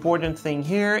 important thing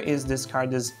here is this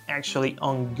card is actually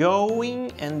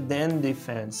ongoing and then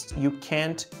defense. You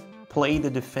can't play the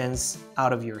defense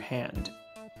out of your hand.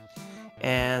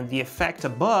 And the effect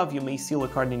above, you may seal a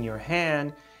card in your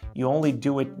hand. You only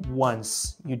do it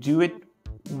once. You do it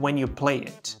when you play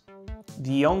it.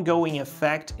 The ongoing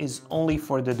effect is only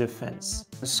for the defense.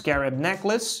 The Scarab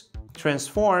Necklace,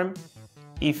 transform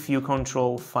if you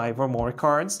control 5 or more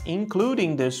cards,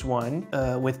 including this one,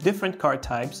 with different card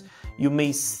types. You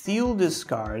may seal this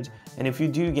card, and if you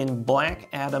do, you gain Black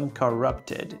Adam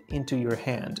Corrupted into your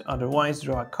hand. Otherwise,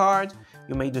 draw a card,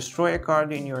 you may destroy a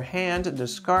card in your hand,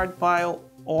 discard pile,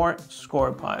 or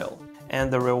score pile.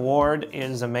 And the reward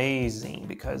is amazing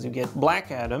because you get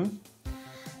Black Adam,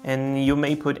 and you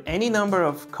may put any number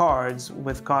of cards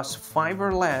with cost 5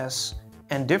 or less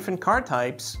and different card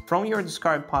types from your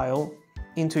discard pile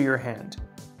into your hand.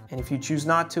 And if you choose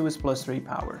not to, it's +3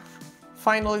 power.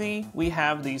 Finally, we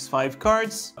have these 5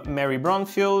 cards: Mary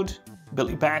Bromfield,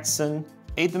 Billy Batson,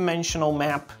 8-dimensional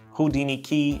map, Houdini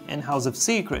Key, and House of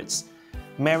Secrets.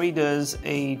 Mary does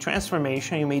a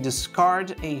transformation. You may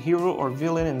discard a hero or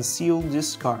villain and seal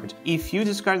this card. If you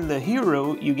discard the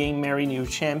hero, you gain Mary New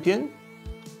Champion.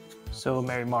 So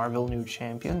Mary Marvel New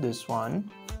Champion, this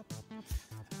one.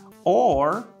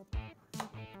 Or,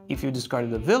 if you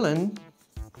discard the villain,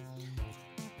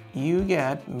 you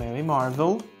get Mary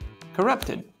Marvel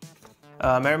Corrupted.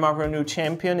 Mary Marvel New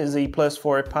Champion is a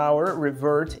 +4 power.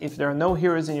 Revert. If there are no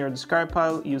heroes in your discard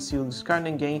pile, you seal discard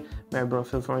and gain Mary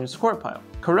Bromfield from your score pile.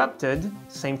 Corrupted,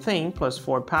 same thing,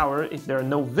 +4 power. If there are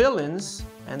no villains,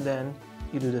 and then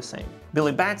you do the same.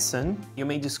 Billy Batson, you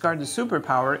may discard the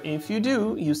superpower. If you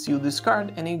do, you seal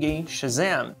discard and you gain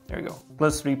Shazam. There you go.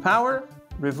 +3 power.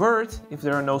 Revert. If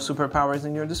there are no superpowers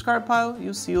in your discard pile,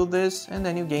 you seal this and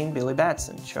then you gain Billy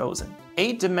Batson, chosen.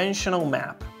 8-dimensional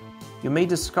map. You may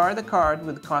discard a card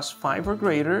with cost 5 or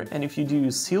greater, and if you do, you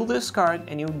seal this card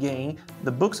and you gain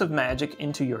the Books of Magic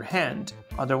into your hand.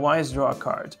 Otherwise, draw a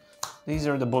card. These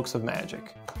are the Books of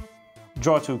Magic.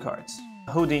 Draw 2 cards.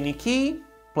 Houdini Key,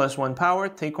 +1 power,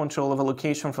 take control of a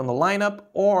location from the lineup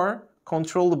or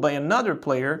controlled by another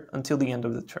player until the end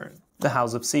of the turn. The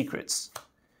House of Secrets.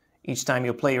 Each time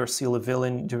you play or seal a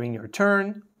villain during your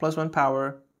turn, +1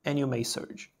 power, and you may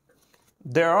surge.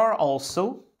 There are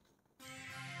also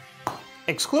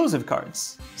exclusive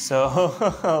cards. So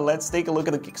let's take a look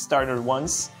at the Kickstarter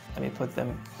ones. Let me put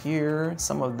them here.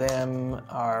 Some of them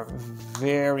are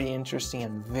very interesting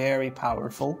and very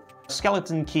powerful.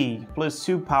 Skeleton Key,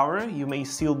 +2 power. You may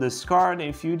seal this card.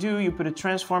 If you do, you put a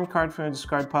transform card from your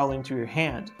discard pile into your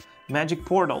hand. Magic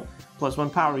Portal, +1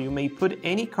 power. You may put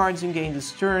any cards you gain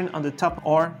this turn on the top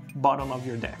or bottom of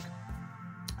your deck.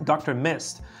 Dr.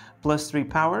 Mist, +3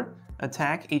 power.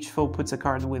 Attack, each foe puts a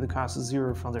card with a cost of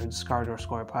 0 from their discard or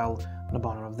score pile on the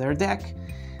bottom of their deck.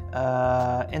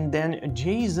 And then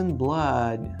Jason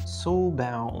Blood,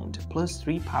 Soulbound,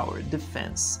 +3 power,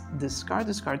 defense. Discard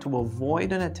this card to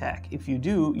avoid an attack. If you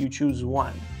do, you choose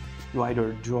one. You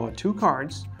either draw 2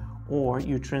 cards or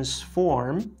you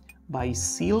transform by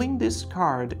sealing this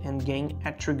card and gain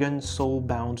Etrigan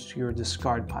Soulbound to your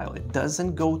discard pile. It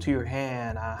doesn't go to your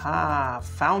hand. Aha,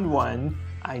 found one.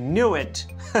 I knew it!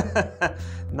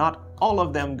 Not all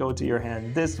of them go to your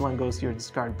hand. This one goes to your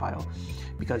discard pile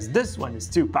because this one is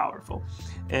too powerful.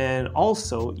 And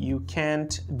also, you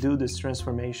can't do this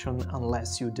transformation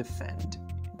unless you defend.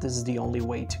 This is the only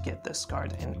way to get this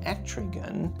card. And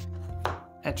Etrigan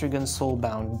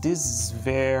Soulbound, this is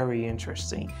very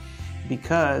interesting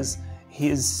because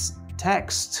his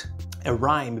text, a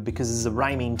rhyme, because he's a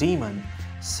rhyming demon.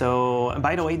 So, and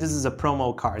by the way, this is a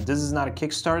promo card. This is not a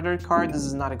Kickstarter card. This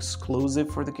is not exclusive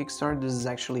for the Kickstarter. This is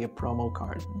actually a promo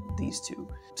card, these two.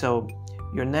 So,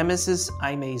 your Nemesis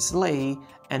I may slay,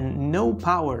 and no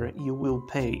power you will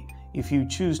pay. If you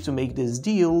choose to make this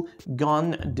deal,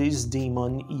 gone this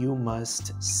demon you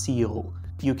must seal.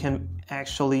 You can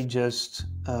actually just,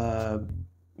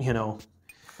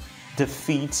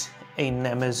 defeat a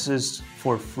Nemesis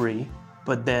for free,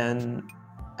 but then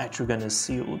Etrigan is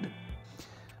sealed.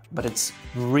 But it's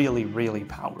really, really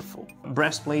powerful.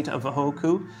 Breastplate of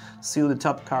Ahoku, seal the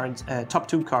top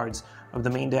 2 cards of the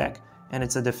main deck, and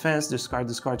it's a defense. Discard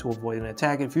this card to avoid an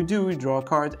attack. If you do, draw a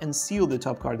card and seal the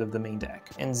top card of the main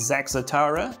deck. And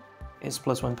Zaxatara is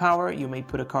 +1 power. You may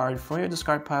put a card from your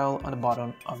discard pile on the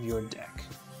bottom of your deck.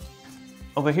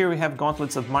 Over here we have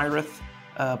Gauntlets of Myrith,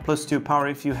 +2 power.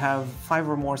 If you have 5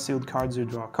 or more sealed cards, you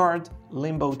draw a card.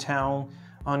 Limbo Town,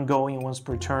 ongoing once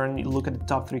per turn. You look at the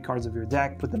top 3 cards of your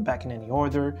deck, put them back in any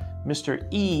order. Mr.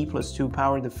 E, +2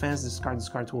 power, defense, discard this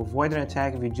card to avoid an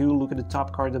attack. If you do, look at the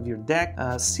top card of your deck,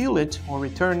 seal it or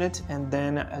return it, and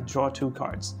then draw 2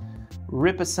 cards.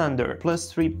 Rip Asunder,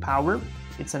 +3 power.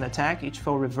 It's an attack. Each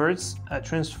foe reverts a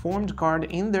transformed card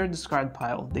in their discard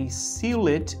pile. They seal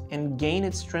it and gain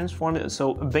its transformed.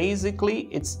 So basically,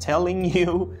 it's telling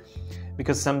you,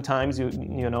 because sometimes you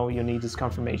need this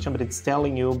confirmation, but it's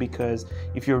telling you because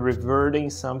if you're reverting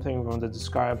something from the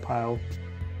discard pile,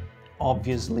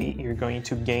 obviously you're going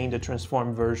to gain the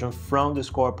transformed version from the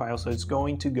score pile, so it's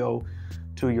going to go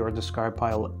to your discard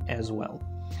pile as well.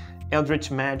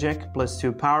 Eldritch Magic,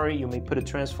 +2 power. You may put a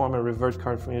transform or revert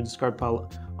card from your discard pile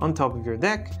on top of your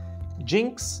deck.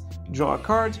 Jinx, draw a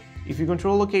card. If you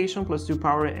control location, +2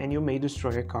 power, and you may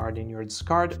destroy a card in your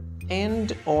discard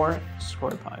and or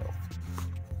score pile.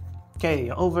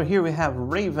 Okay, over here we have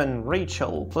Raven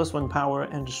Rachel, +1 power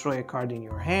and destroy a card in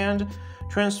your hand.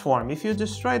 Transform. If you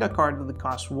destroy a card that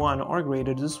costs 1 or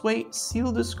greater this way,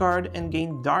 seal this card and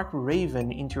gain Dark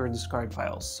Raven into your discard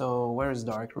pile. So where's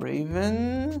Dark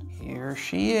Raven? Here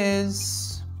she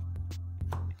is.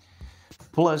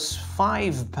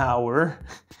 +5 power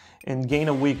and gain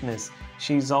a weakness.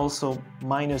 She's also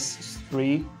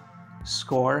 -3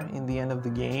 score in the end of the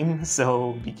game,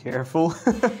 so be careful.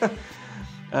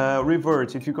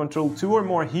 Revert. If you control 2 or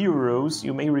more heroes,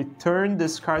 you may return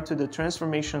this card to the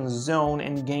transformation zone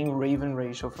and gain Raven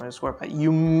Ratio from a score pile.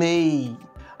 You may.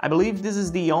 I believe this is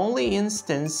the only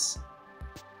instance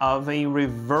of a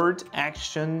revert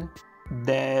action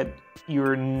that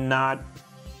you're not,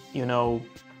 you know,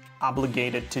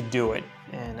 obligated to do it.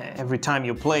 And every time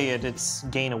you play it, it's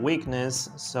gain a weakness,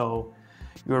 so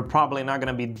you're probably not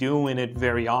going to be doing it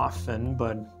very often,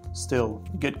 but still,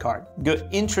 good card. Good,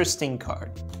 interesting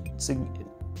card. It's a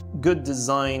good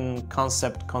design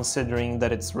concept considering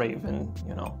that it's Raven,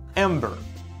 you know. Ember.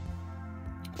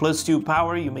 +2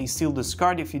 power, you may seal this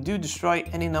card. If you do destroy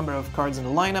any number of cards in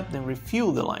the lineup, then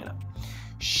refuel the lineup.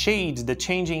 Shade, the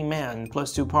Changing Man.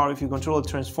 +2 power, if you control a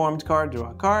transformed card,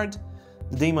 draw a card.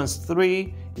 The Demon's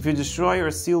 3, if you destroy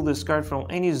or seal this card from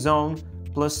any zone,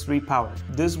 +3 power.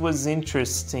 This was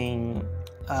interesting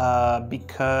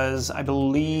because I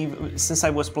believe, since I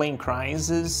was playing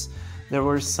Crisis, there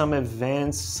were some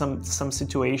events, some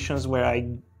situations where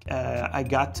I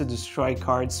got to destroy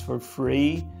cards for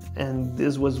free, and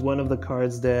this was one of the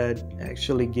cards that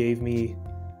actually gave me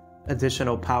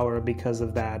additional power because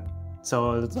of that.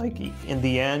 So it's like, in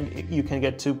the end, you can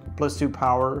get +2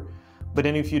 power, but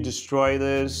then if you destroy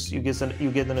this, you get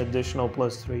an additional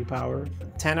 +3 power.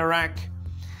 Tanarak.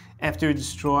 After you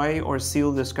destroy or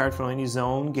seal this card from any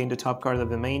zone, gain the top card of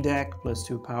the main deck,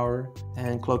 +2 power.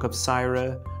 And Cloak of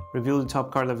Syra. Reveal the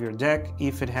top card of your deck.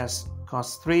 If it has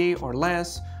cost 3 or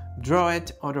less, draw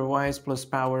it, otherwise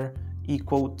 + power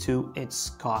equal to its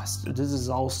cost. This is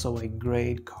also a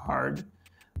great card,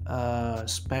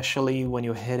 especially when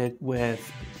you hit it with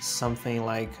something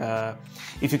like,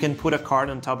 if you can put a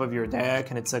card on top of your deck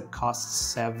and it's a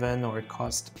cost 7 or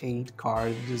cost 8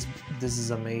 card, this is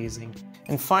amazing.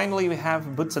 And finally we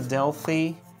have Boots of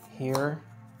Delphi here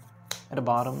at the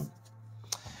bottom.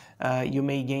 You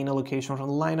may gain a location from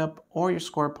the lineup or your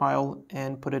score pile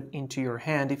and put it into your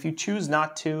hand. If you choose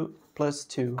not to,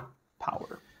 +2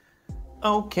 power.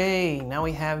 Okay, now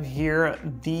we have here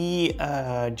the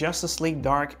Justice League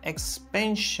Dark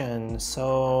expansion.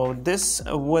 So this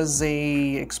was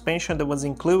a expansion that was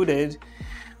included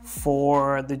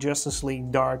for the Justice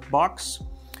League Dark box.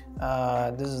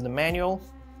 This is the manual,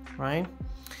 right?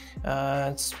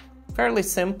 It's fairly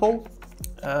simple.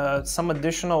 Some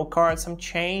additional cards, some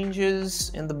changes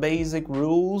in the basic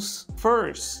rules.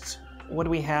 First, what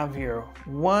do we have here?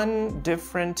 One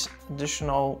different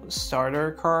additional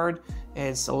starter card.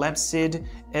 It's Lepsid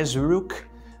Ezruk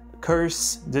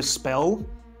Curse Dispel.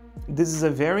 This is a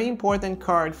very important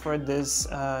card for this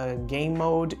game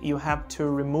mode. You have to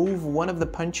remove one of the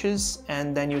punches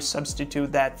and then you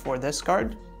substitute that for this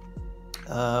card.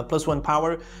 +1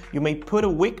 power, you may put a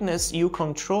weakness you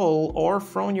control or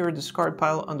from your discard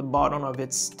pile on the bottom of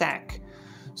its stack.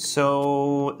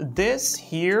 So this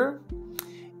here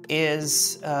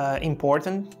is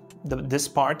important, this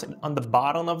part on the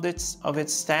bottom of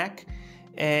its stack,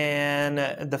 and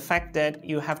the fact that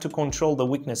you have to control the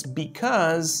weakness,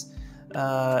 because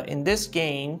in this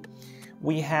game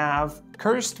we have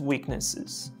cursed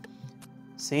weaknesses,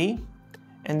 see?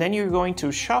 And then you're going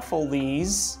to shuffle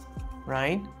these,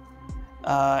 right?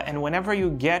 And whenever you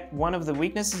get one of the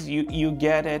weaknesses, you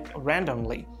get it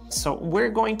randomly. So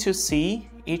we're going to see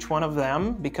each one of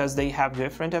them because they have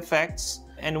different effects.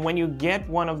 And when you get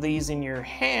one of these in your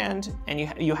hand, and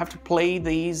you have to play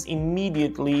these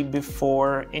immediately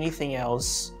before anything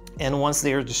else. And once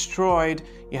they are destroyed,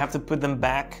 you have to put them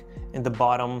back in the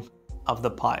bottom of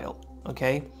the pile,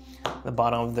 okay? The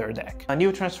bottom of their deck.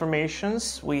 New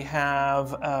transformations, we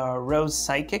have Rose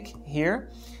Psychic here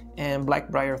and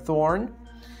Blackbriar Thorn.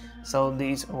 So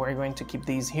these, we're going to keep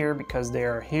these here because they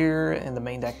are here in the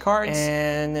main deck cards.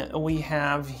 And we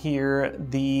have here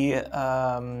the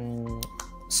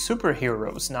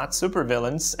superheroes, not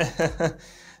supervillains,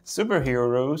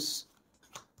 superheroes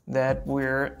that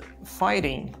we're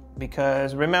fighting.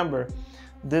 Because remember,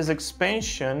 this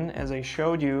expansion, as I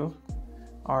showed you,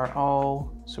 are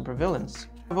all supervillains.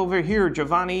 Over here,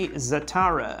 Giovanni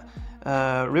Zatara.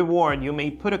 Reward, you may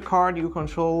put a card you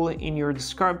control in your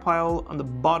discard pile on the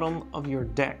bottom of your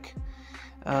deck.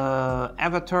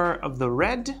 Avatar of the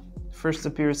Red. First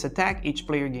appearance attack, each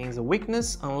player gains a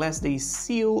weakness unless they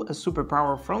seal a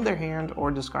superpower from their hand or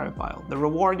discard pile. The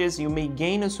reward is you may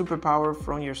gain a superpower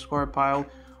from your score pile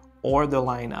or the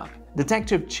lineup.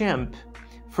 Detective Chimp.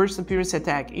 First appearance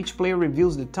attack, each player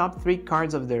reveals the top 3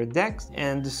 cards of their deck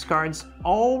and discards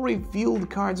all revealed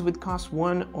cards with cost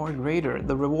 1 or greater.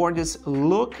 The reward is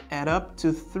look at up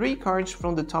to 3 cards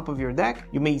from the top of your deck.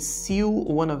 You may seal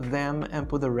one of them and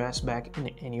put the rest back in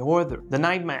any order. The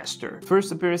Night Master.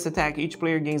 First appearance attack, each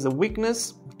player gains a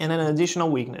weakness and an additional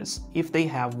weakness if they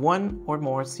have 1 or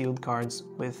more sealed cards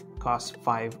with cost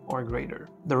 5 or greater.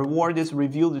 The reward is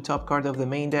reveal the top card of the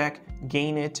main deck,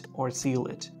 gain it or seal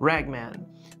it. Ragman.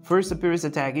 First appearance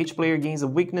attack, each player gains a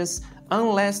weakness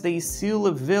unless they seal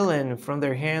a villain from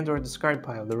their hand or discard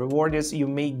pile. The reward is you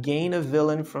may gain a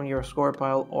villain from your score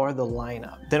pile or the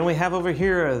lineup. Then we have over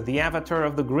here the Avatar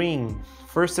of the Green.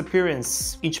 First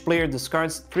appearance, each player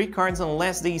discards 3 cards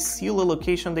unless they seal a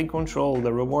location they control.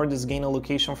 The reward is gain a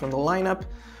location from the lineup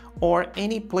or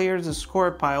any player's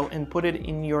score pile and put it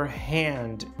in your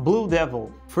hand. Blue Devil.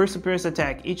 First appearance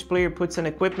attack, each player puts an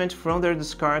equipment from their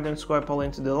discard and score pile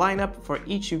into the lineup. For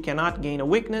each you cannot gain a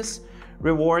weakness.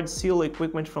 Reward, seal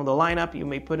equipment from the lineup, you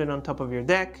may put it on top of your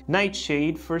deck.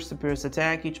 Nightshade. First appearance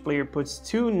attack, each player puts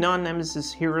 2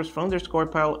 non-Nemesis heroes from their score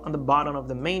pile on the bottom of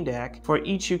the main deck. For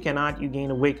each you cannot, you gain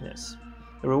a weakness.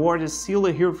 The reward is seal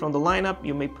a hero from the lineup,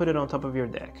 you may put it on top of your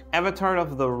deck. Avatar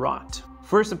of the Rot.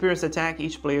 First appearance attack,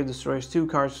 each player destroys 2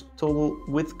 cards total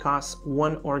with cost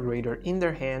 1 or greater in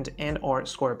their hand and or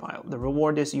score pile. The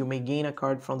reward is you may gain a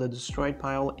card from the destroyed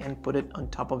pile and put it on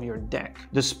top of your deck.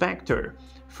 The Spectre.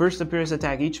 First appearance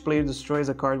attack, each player destroys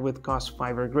a card with cost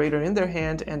 5 or greater in their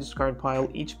hand and discard pile.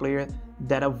 Each player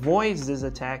that avoids this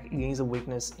attack gains a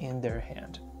weakness in their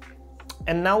hand.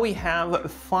 And now we have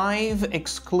 5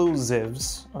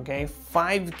 exclusives, okay?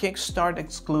 5 Kickstarter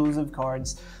exclusive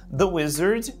cards. The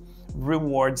Wizard.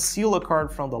 Reward, seal a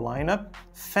card from the lineup.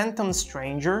 Phantom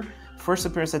Stranger. First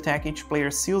appearance attack, each player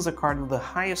seals a card with the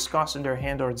highest cost in their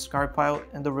hand or discard pile,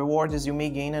 and the reward is you may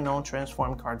gain a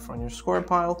non-transformed card from your score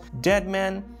pile.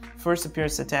 Deadman. First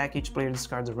appearance attack, each player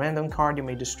discards a random card. You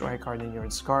may destroy a card in your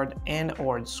discard and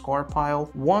or score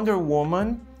pile. Wonder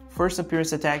Woman. First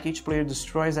appearance attack, each player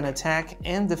destroys an attack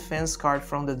and defense card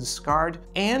from the discard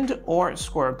and or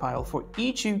score pile. For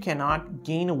each you cannot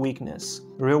gain a weakness.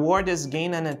 The reward is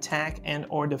gain an attack and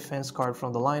or defense card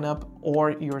from the lineup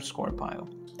or your score pile.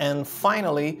 And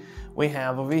finally, we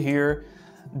have over here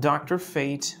Dr.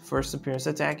 Fate. First appearance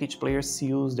attack, each player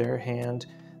seals their hand,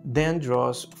 then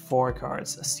draws 4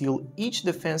 cards. Seal each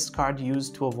defense card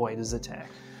used to avoid this attack.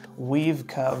 We've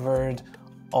covered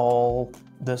all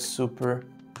the super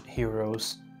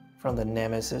heroes from the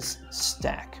Nemesis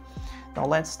stack. Now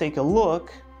let's take a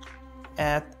look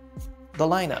at the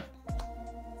lineup.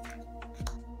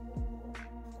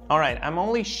 Alright, I'm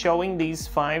only showing these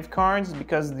 5 cards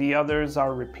because the others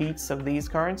are repeats of these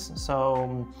cards.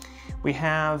 So we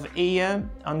have Aya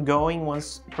ongoing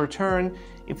once per turn.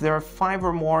 If there are 5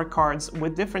 or more cards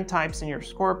with different types in your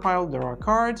score pile, draw a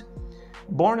card.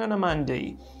 Born on a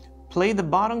Monday. Play the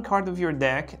bottom card of your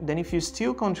deck, then if you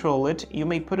still control it, you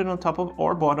may put it on top of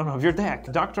or bottom of your deck.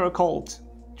 Dr. Occult.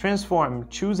 Transform.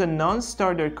 Choose a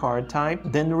non-starter card type,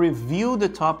 then reveal the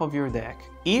top of your deck.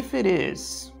 If it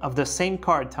is of the same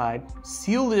card type,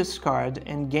 seal this card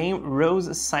and gain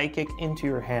Rose Psychic into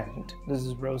your hand. This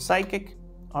is Rose Psychic,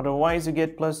 otherwise you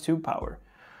get +2 power.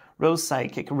 Rose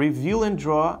Psychic. Reveal and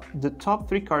draw the top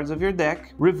 3 cards of your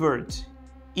deck. Revert.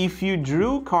 If you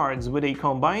drew cards with a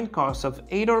combined cost of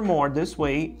 8 or more this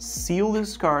way, seal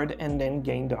this card and then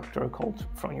gain Dr. Occult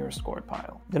from your score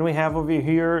pile. Then we have over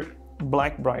here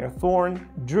Blackbriar Thorn,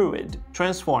 Druid.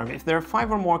 Transform. If there are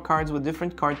 5 or more cards with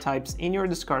different card types in your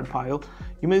discard pile,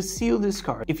 you may seal this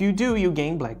card. If you do, you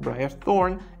gain Blackbriar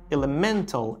Thorn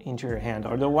Elemental into your hand.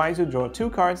 Otherwise, you draw 2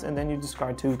 cards and then you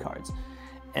discard 2 cards.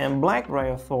 And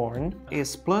Blackbriar Thorn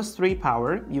is +3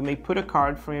 power. You may put a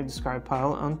card from your discard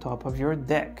pile on top of your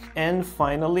deck. And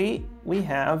finally, we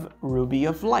have Ruby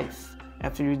of Life.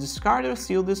 After you discard or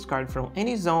seal this card from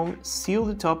any zone, seal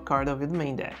the top card of the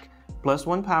main deck.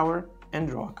 +1 power and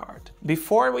draw a card.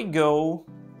 Before we go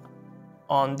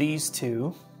on these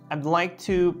 2, I'd like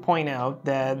to point out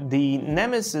that the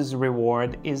Nemesis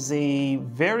reward is a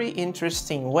very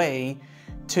interesting way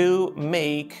to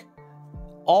make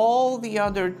all the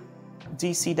other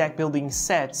DC deck building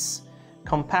sets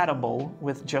compatible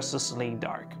with Justice League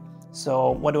Dark. So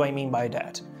what do I mean by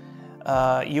that?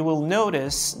 You will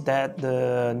notice that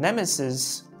the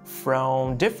Nemesis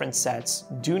from different sets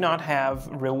do not have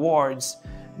rewards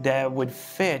that would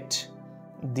fit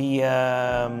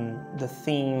the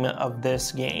theme of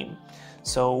this game.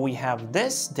 So we have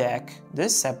this deck,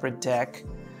 this separate deck,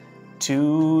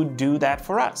 to do that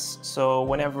for us. So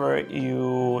whenever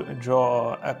you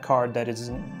draw a card that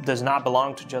does not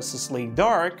belong to Justice League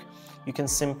Dark, you can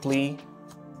simply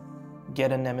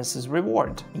get a Nemesis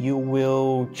reward. You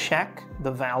will check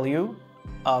the value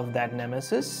of that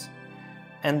Nemesis,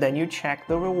 and then you check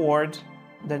the reward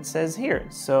that says here.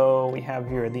 So we have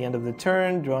here at the end of the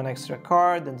turn, draw an extra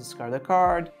card, then discard a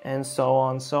card, and so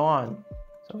on, so on.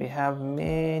 So we have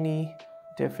many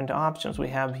different options. We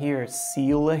have here,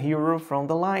 seal a hero from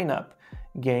the lineup,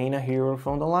 gain a hero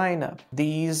from the lineup.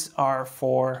 These are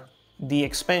for the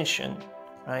expansion,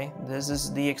 right? This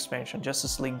is the expansion,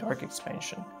 Justice League Dark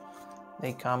expansion.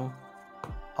 They come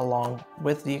along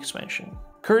with the expansion.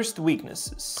 Cursed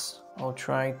weaknesses. I'll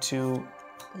try to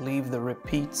leave the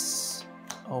repeats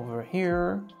over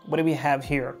here. What do we have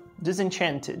here?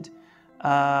 Disenchanted.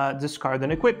 Discard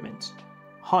an equipment.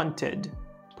 Haunted.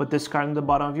 Put this card on the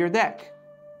bottom of your deck.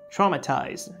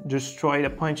 Traumatized. Destroy a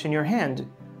punch in your hand.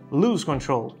 Lose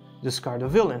control. Discard a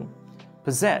villain.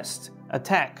 Possessed.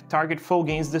 Attack. Target foe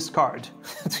gains this card.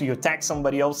 So you attack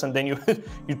somebody else and then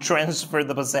you transfer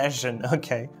the possession.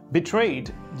 Okay.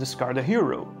 Betrayed. Discard a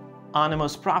hero.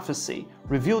 Animus Prophecy.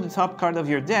 Reveal the top card of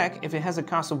your deck. If it has a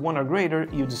cost of 1 or greater,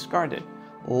 you discard it.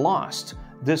 Lost.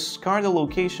 Discard a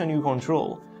location you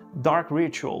control. Dark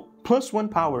Ritual.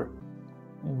 +1 power.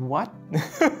 What?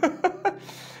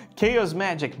 Chaos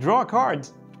Magic. Draw a card.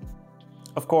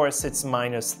 Of course, it's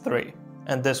 -3.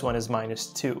 And this one is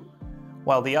 -2.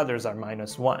 While the others are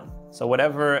 -1. So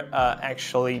whatever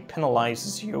actually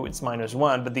penalizes you, it's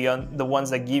 -1. But the ones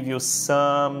that give you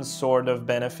some sort of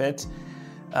benefit,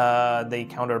 they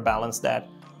counterbalance that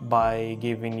by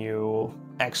giving you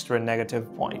extra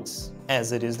negative points,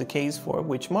 as it is the case for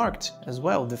Witch Marked as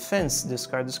well. Defense,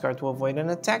 discard this card to avoid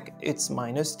an attack, it's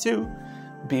 -2.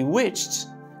 Bewitched,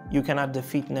 you cannot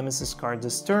defeat Nemesis card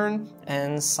this turn,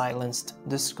 and Silenced,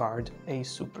 discard a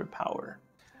superpower.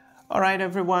 Alright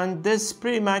everyone, this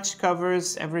pretty much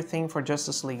covers everything for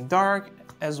Justice League Dark,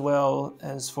 as well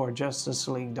as for Justice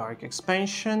League Dark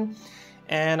expansion.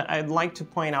 And I'd like to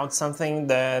point out something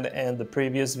that in the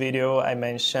previous video I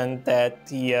mentioned, that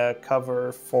the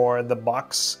cover for the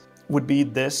box would be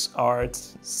this art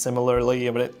similarly,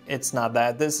 but it's not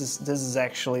that. This is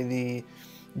actually the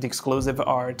exclusive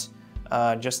art,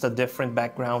 just a different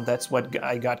background. That's what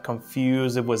I got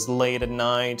confused. It was late at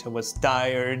night, I was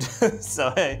tired,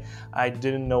 so I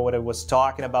didn't know what I was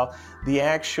talking about. The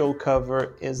actual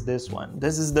cover is this one.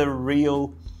 This is the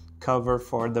real cover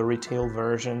for the retail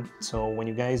version. So when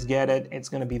you guys get it, it's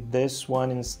gonna be this one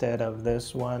instead of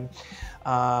this one.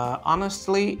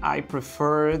 Honestly, I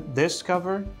prefer this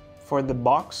cover for the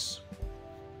box.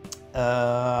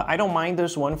 I don't mind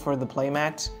this one for the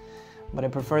playmat, but I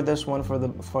prefer this one for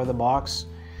the box.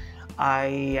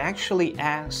 I actually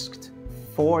asked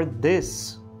for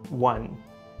this one,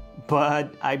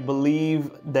 but I believe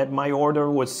that my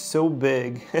order was so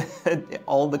big,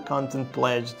 all the content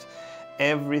pledged,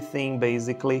 everything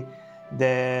basically,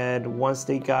 that once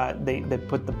they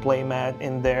put the playmat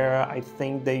in there, I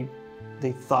think they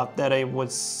thought that I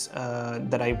was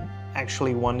that I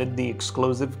actually wanted the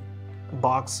exclusive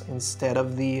box instead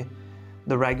of the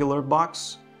regular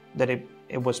box. That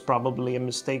it was probably a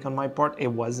mistake on my part. It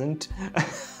wasn't.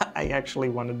 I actually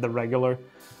wanted the regular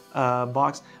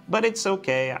box, but it's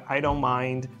okay. I don't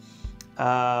mind.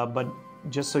 But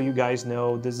just so you guys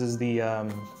know, this is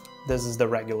the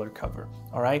regular cover.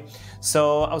 All right,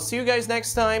 so I'll see you guys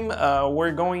next time.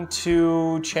 We're going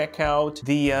to check out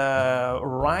the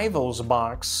Rivals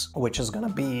box, which is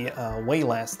gonna be way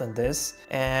less than this.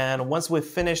 And once we've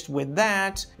finished with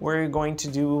that, we're going to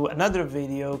do another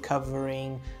video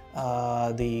covering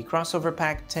the crossover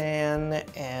pack 10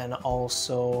 and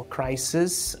also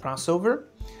Crisis crossover,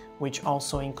 which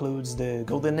also includes the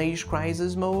Golden Age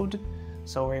Crisis mode.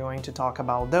 So we're going to talk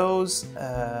about those.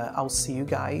 I'll see you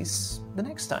guys the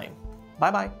next time. Bye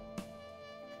bye.